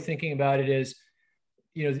my way of thinking about it is,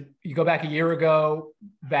 you go back a year ago,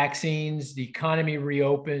 vaccines, the economy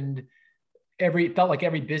reopened, it felt like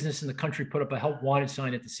every business in the country put up a help wanted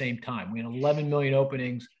sign at the same time. We had 11 million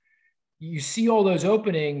openings. You see all those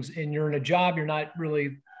openings and you're in a job, you're not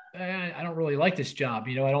really, I don't really like this job.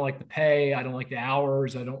 I don't like the pay. I don't like the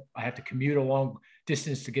hours. I have to commute a long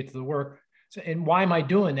distance to get to the work. So, and why am I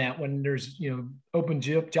doing that when there's, open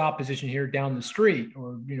job position here down the street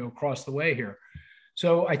or, across the way here?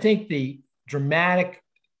 So I think the dramatic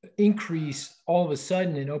increase all of a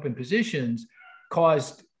sudden in open positions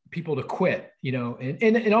caused people to quit,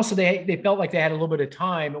 and also they felt like they had a little bit of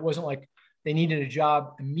time. It wasn't like they needed a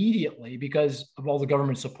job immediately because of all the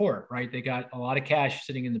government support, right? They got a lot of cash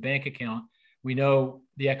sitting in the bank account. We know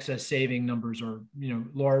the excess saving numbers are,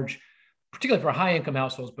 large, particularly for high income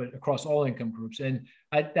households, but across all income groups. And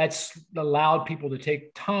that's allowed people to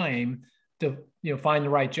take time to, find the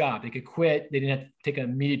right job. They could quit. They didn't have to take an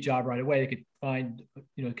immediate job right away. They could find,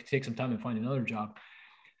 it could take some time and find another job.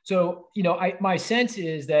 So, my sense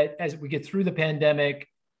is that as we get through the pandemic,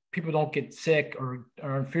 people don't get sick or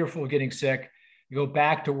are fearful of getting sick. You go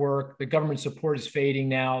back to work. The government support is fading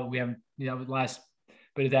now. We haven't, the last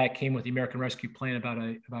bit of that came with the American Rescue Plan about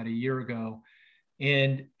a year ago.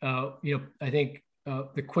 And, I think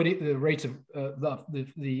the rates of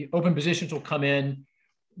the open positions will come in.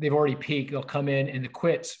 They've already peaked. They'll come in, and the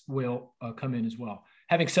quits will come in as well.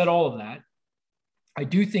 Having said all of that, I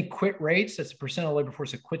do think quit rates, that's the percent of labor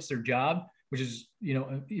force that quits their job, which is,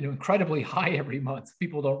 incredibly high every month.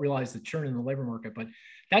 People don't realize the churn in the labor market, but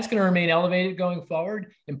that's going to remain elevated going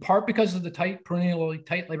forward, in part because of the perennially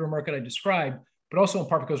tight labor market I described, but also in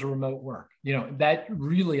part because of remote work. That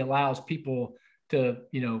really allows people to,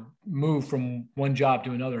 move from one job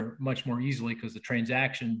to another much more easily because the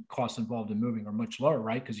transaction costs involved in moving are much lower,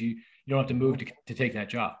 right? Because you don't have to move to take that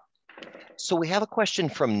job. So we have a question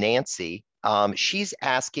from Nancy. She's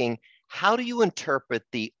asking, how do you interpret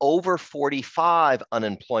the over 45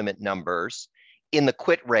 unemployment numbers in the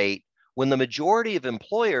quit rate when the majority of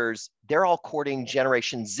employers, they're all courting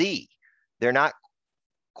Generation Z? They're not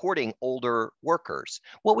courting older workers.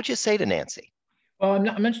 What would you say to Nancy? Well,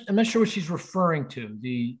 I'm not sure what she's referring to.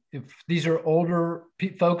 If these are older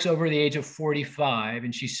folks over the age of 45,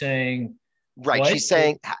 and she's saying, right? What?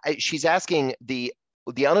 She's asking the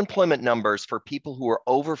unemployment numbers for people who are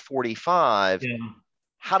over 45. Yeah.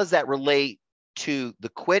 How does that relate to the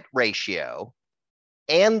quit ratio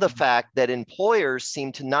and the fact that employers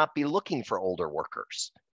seem to not be looking for older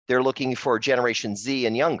workers? They're looking for Generation Z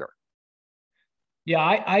and younger. Yeah,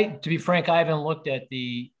 I to be frank, I haven't looked at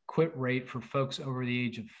the quit rate for folks over the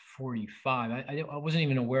age of 45. I wasn't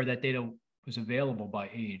even aware that data was available by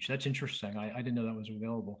age. That's interesting. I didn't know that was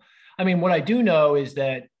available. I mean, what I do know is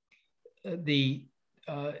that the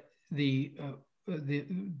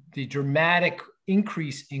dramatic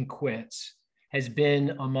increase in quits has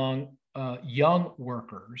been among young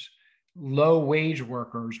workers, low wage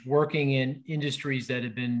workers working in industries that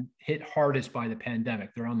have been hit hardest by the pandemic.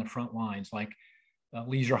 They're on the front lines, like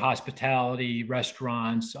leisure hospitality,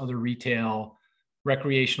 restaurants, other retail,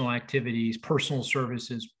 recreational activities, personal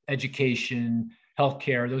services, education,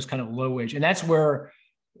 healthcare, those kind of low wage. And that's where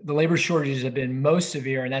the labor shortages have been most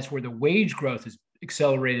severe. And that's where the wage growth has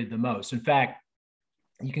accelerated the most. In fact,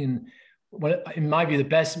 in my view, the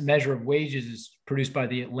best measure of wages is produced by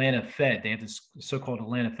the Atlanta Fed. They have this so-called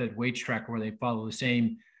Atlanta Fed wage tracker where they follow the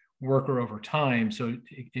same worker over time. So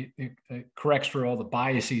it corrects for all the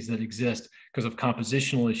biases that exist because of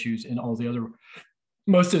compositional issues and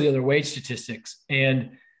most of the other wage statistics.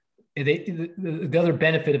 And the other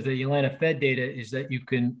benefit of the Atlanta Fed data is that you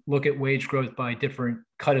can look at wage growth by different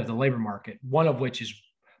cut of the labor market, one of which is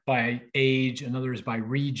by age, another is by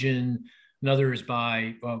region, another is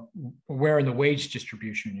by where in the wage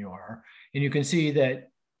distribution you are. And you can see that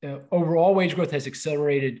overall wage growth has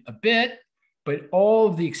accelerated a bit, but all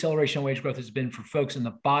of the acceleration of wage growth has been for folks in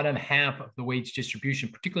the bottom half of the wage distribution,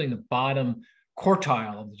 particularly in the bottom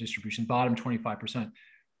quartile of the distribution, bottom 25%.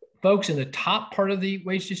 Folks in the top part of the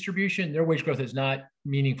wage distribution, their wage growth has not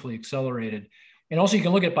meaningfully accelerated. And also you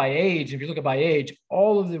can look at by age. If you look at by age,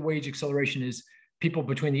 all of the wage acceleration is people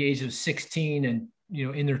between the ages of 16 and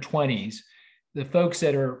in their 20s. The folks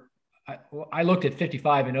that are, I looked at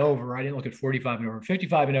 55 and over, I didn't look at 45 and over.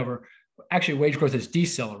 55 and over, actually wage growth has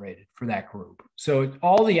decelerated for that group. So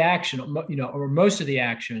all the action, or most of the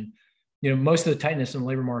action, most of the tightness in the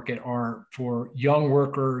labor market are for young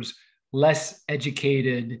workers, less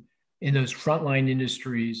educated in those frontline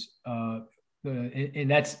industries. And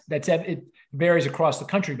it varies across the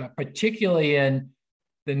country, but particularly in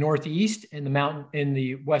the Northeast and in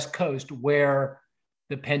the West Coast, where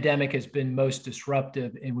the pandemic has been most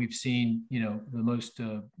disruptive, and we've seen, the most,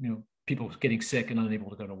 people getting sick and unable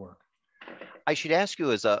to go to work. I should ask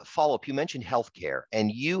you as a follow-up, you mentioned healthcare, and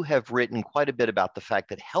you have written quite a bit about the fact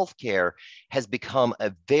that healthcare has become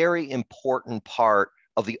a very important part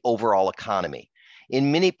of the overall economy. In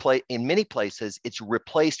many places, it's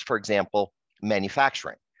replaced, for example,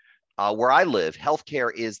 manufacturing. Where I live,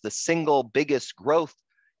 healthcare is the single biggest growth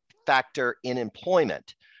factor in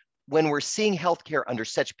employment. When we're seeing healthcare under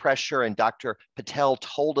such pressure, and Dr. Patel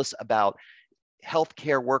told us about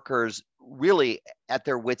healthcare workers really at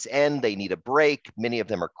their wits' end, they need a break, many of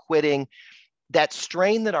them are quitting. That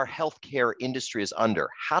strain that our healthcare industry is under,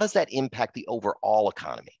 how does that impact the overall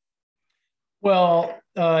economy? Well,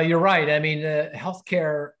 you're right. I mean,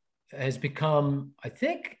 healthcare has become, I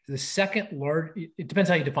think, the second largest, it depends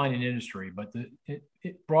how you define an industry, but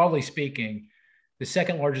broadly speaking, the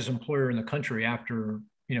second largest employer in the country after,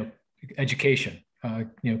 education,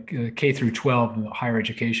 K through 12, higher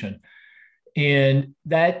education. And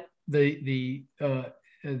that the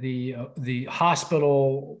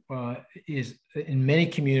hospital is in many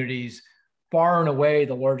communities far and away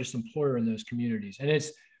the largest employer in those communities. And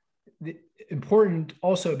it's important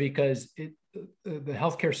also because the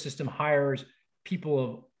healthcare system hires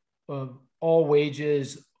people of all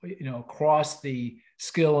wages, across the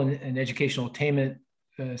skill and educational attainment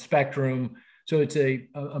spectrum. So it's a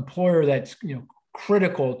employer that's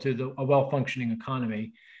critical to a well-functioning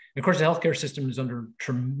economy. And of course, the healthcare system is under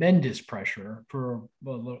tremendous pressure for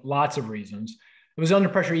lots of reasons. It was under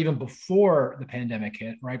pressure even before the pandemic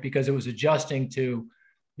hit, right? Because it was adjusting to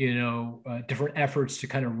different efforts to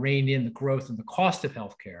kind of rein in the growth and the cost of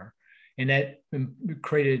healthcare. And that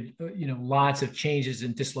created, lots of changes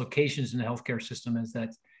and dislocations in the healthcare system as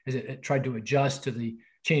it tried to adjust to the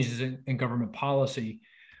changes in government policy.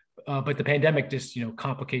 But the pandemic just,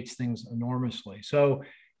 complicates things enormously. So,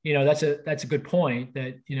 that's a good point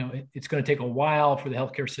that, it's going to take a while for the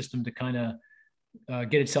healthcare system to kind of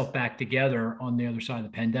get itself back together on the other side of the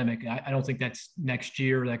pandemic. I don't think that's next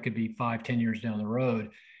year. That could be 5-10 years down the road.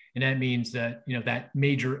 And that means that, that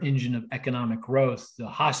major engine of economic growth, the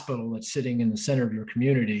hospital that's sitting in the center of your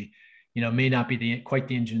community, may not be quite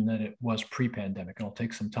the engine that it was pre-pandemic. It'll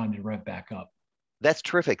take some time to rev back up. That's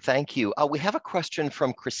terrific. Thank you. We have a question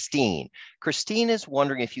from Christine. Christine is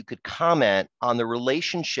wondering if you could comment on the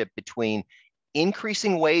relationship between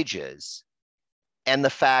increasing wages and the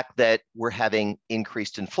fact that we're having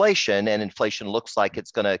increased inflation, and inflation looks like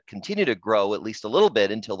it's going to continue to grow at least a little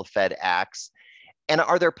bit until the Fed acts. And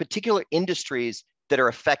are there particular industries that are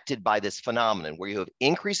affected by this phenomenon where you have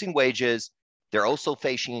increasing wages, they're also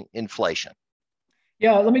facing inflation?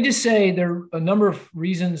 Yeah, let me just say there are a number of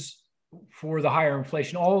reasons for the higher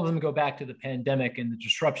inflation. All of them go back to the pandemic and the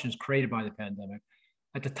disruptions created by the pandemic.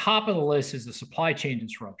 At the top of the list is the supply chain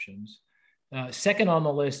disruptions. Second on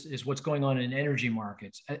the list is what's going on in energy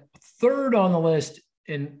markets. Third on the list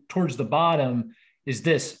and towards the bottom is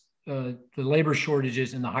the labor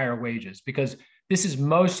shortages and the higher wages, because this is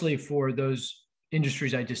mostly for those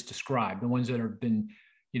industries I just described, the ones that have been,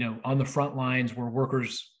 on the front lines where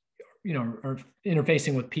workers, are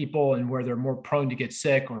interfacing with people and where they're more prone to get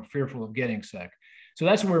sick or fearful of getting sick. So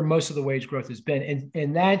that's where most of the wage growth has been.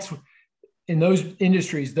 And that's in those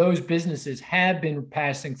industries, those businesses have been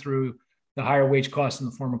passing through the higher wage costs in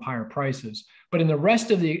the form of higher prices. But in the rest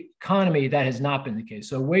of the economy, that has not been the case.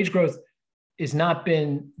 So wage growth has not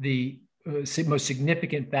been the most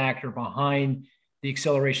significant factor behind the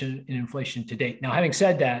acceleration in inflation to date. Now, having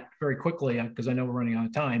said that, very quickly, because I know we're running out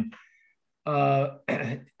of time,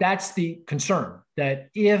 that's the concern, that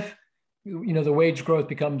if the wage growth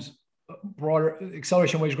becomes broader,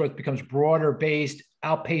 acceleration wage growth becomes broader based,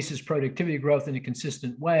 outpaces productivity growth in a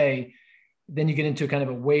consistent way, then you get into kind of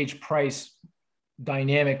a wage price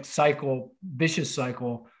dynamic cycle, vicious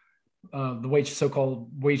cycle, the so-called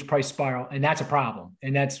wage price spiral, and that's a problem.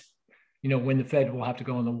 And that's when the Fed will have to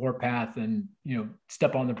go on the warpath and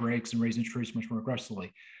step on the brakes and raise interest rates much more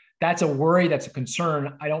aggressively. That's a worry. That's a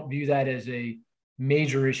concern. I don't view that as a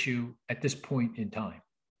major issue at this point in time.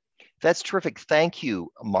 That's terrific. Thank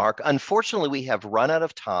you, Mark. Unfortunately, we have run out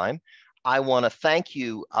of time. I want to thank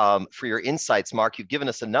you for your insights, Mark. You've given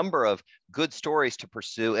us a number of good stories to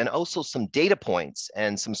pursue and also some data points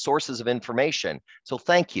and some sources of information. So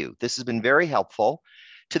thank you. This has been very helpful.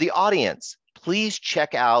 To the audience, please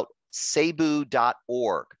check out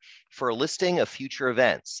SABEW.org for a listing of future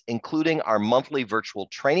events, including our monthly virtual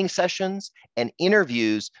training sessions and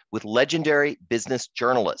interviews with legendary business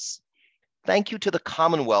journalists. Thank you to the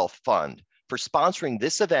Commonwealth Fund for sponsoring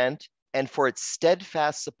this event and for its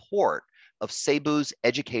steadfast support of SABEW's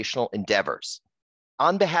educational endeavors.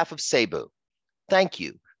 On behalf of SABEW, thank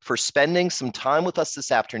you for spending some time with us this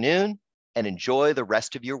afternoon, and enjoy the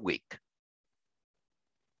rest of your week.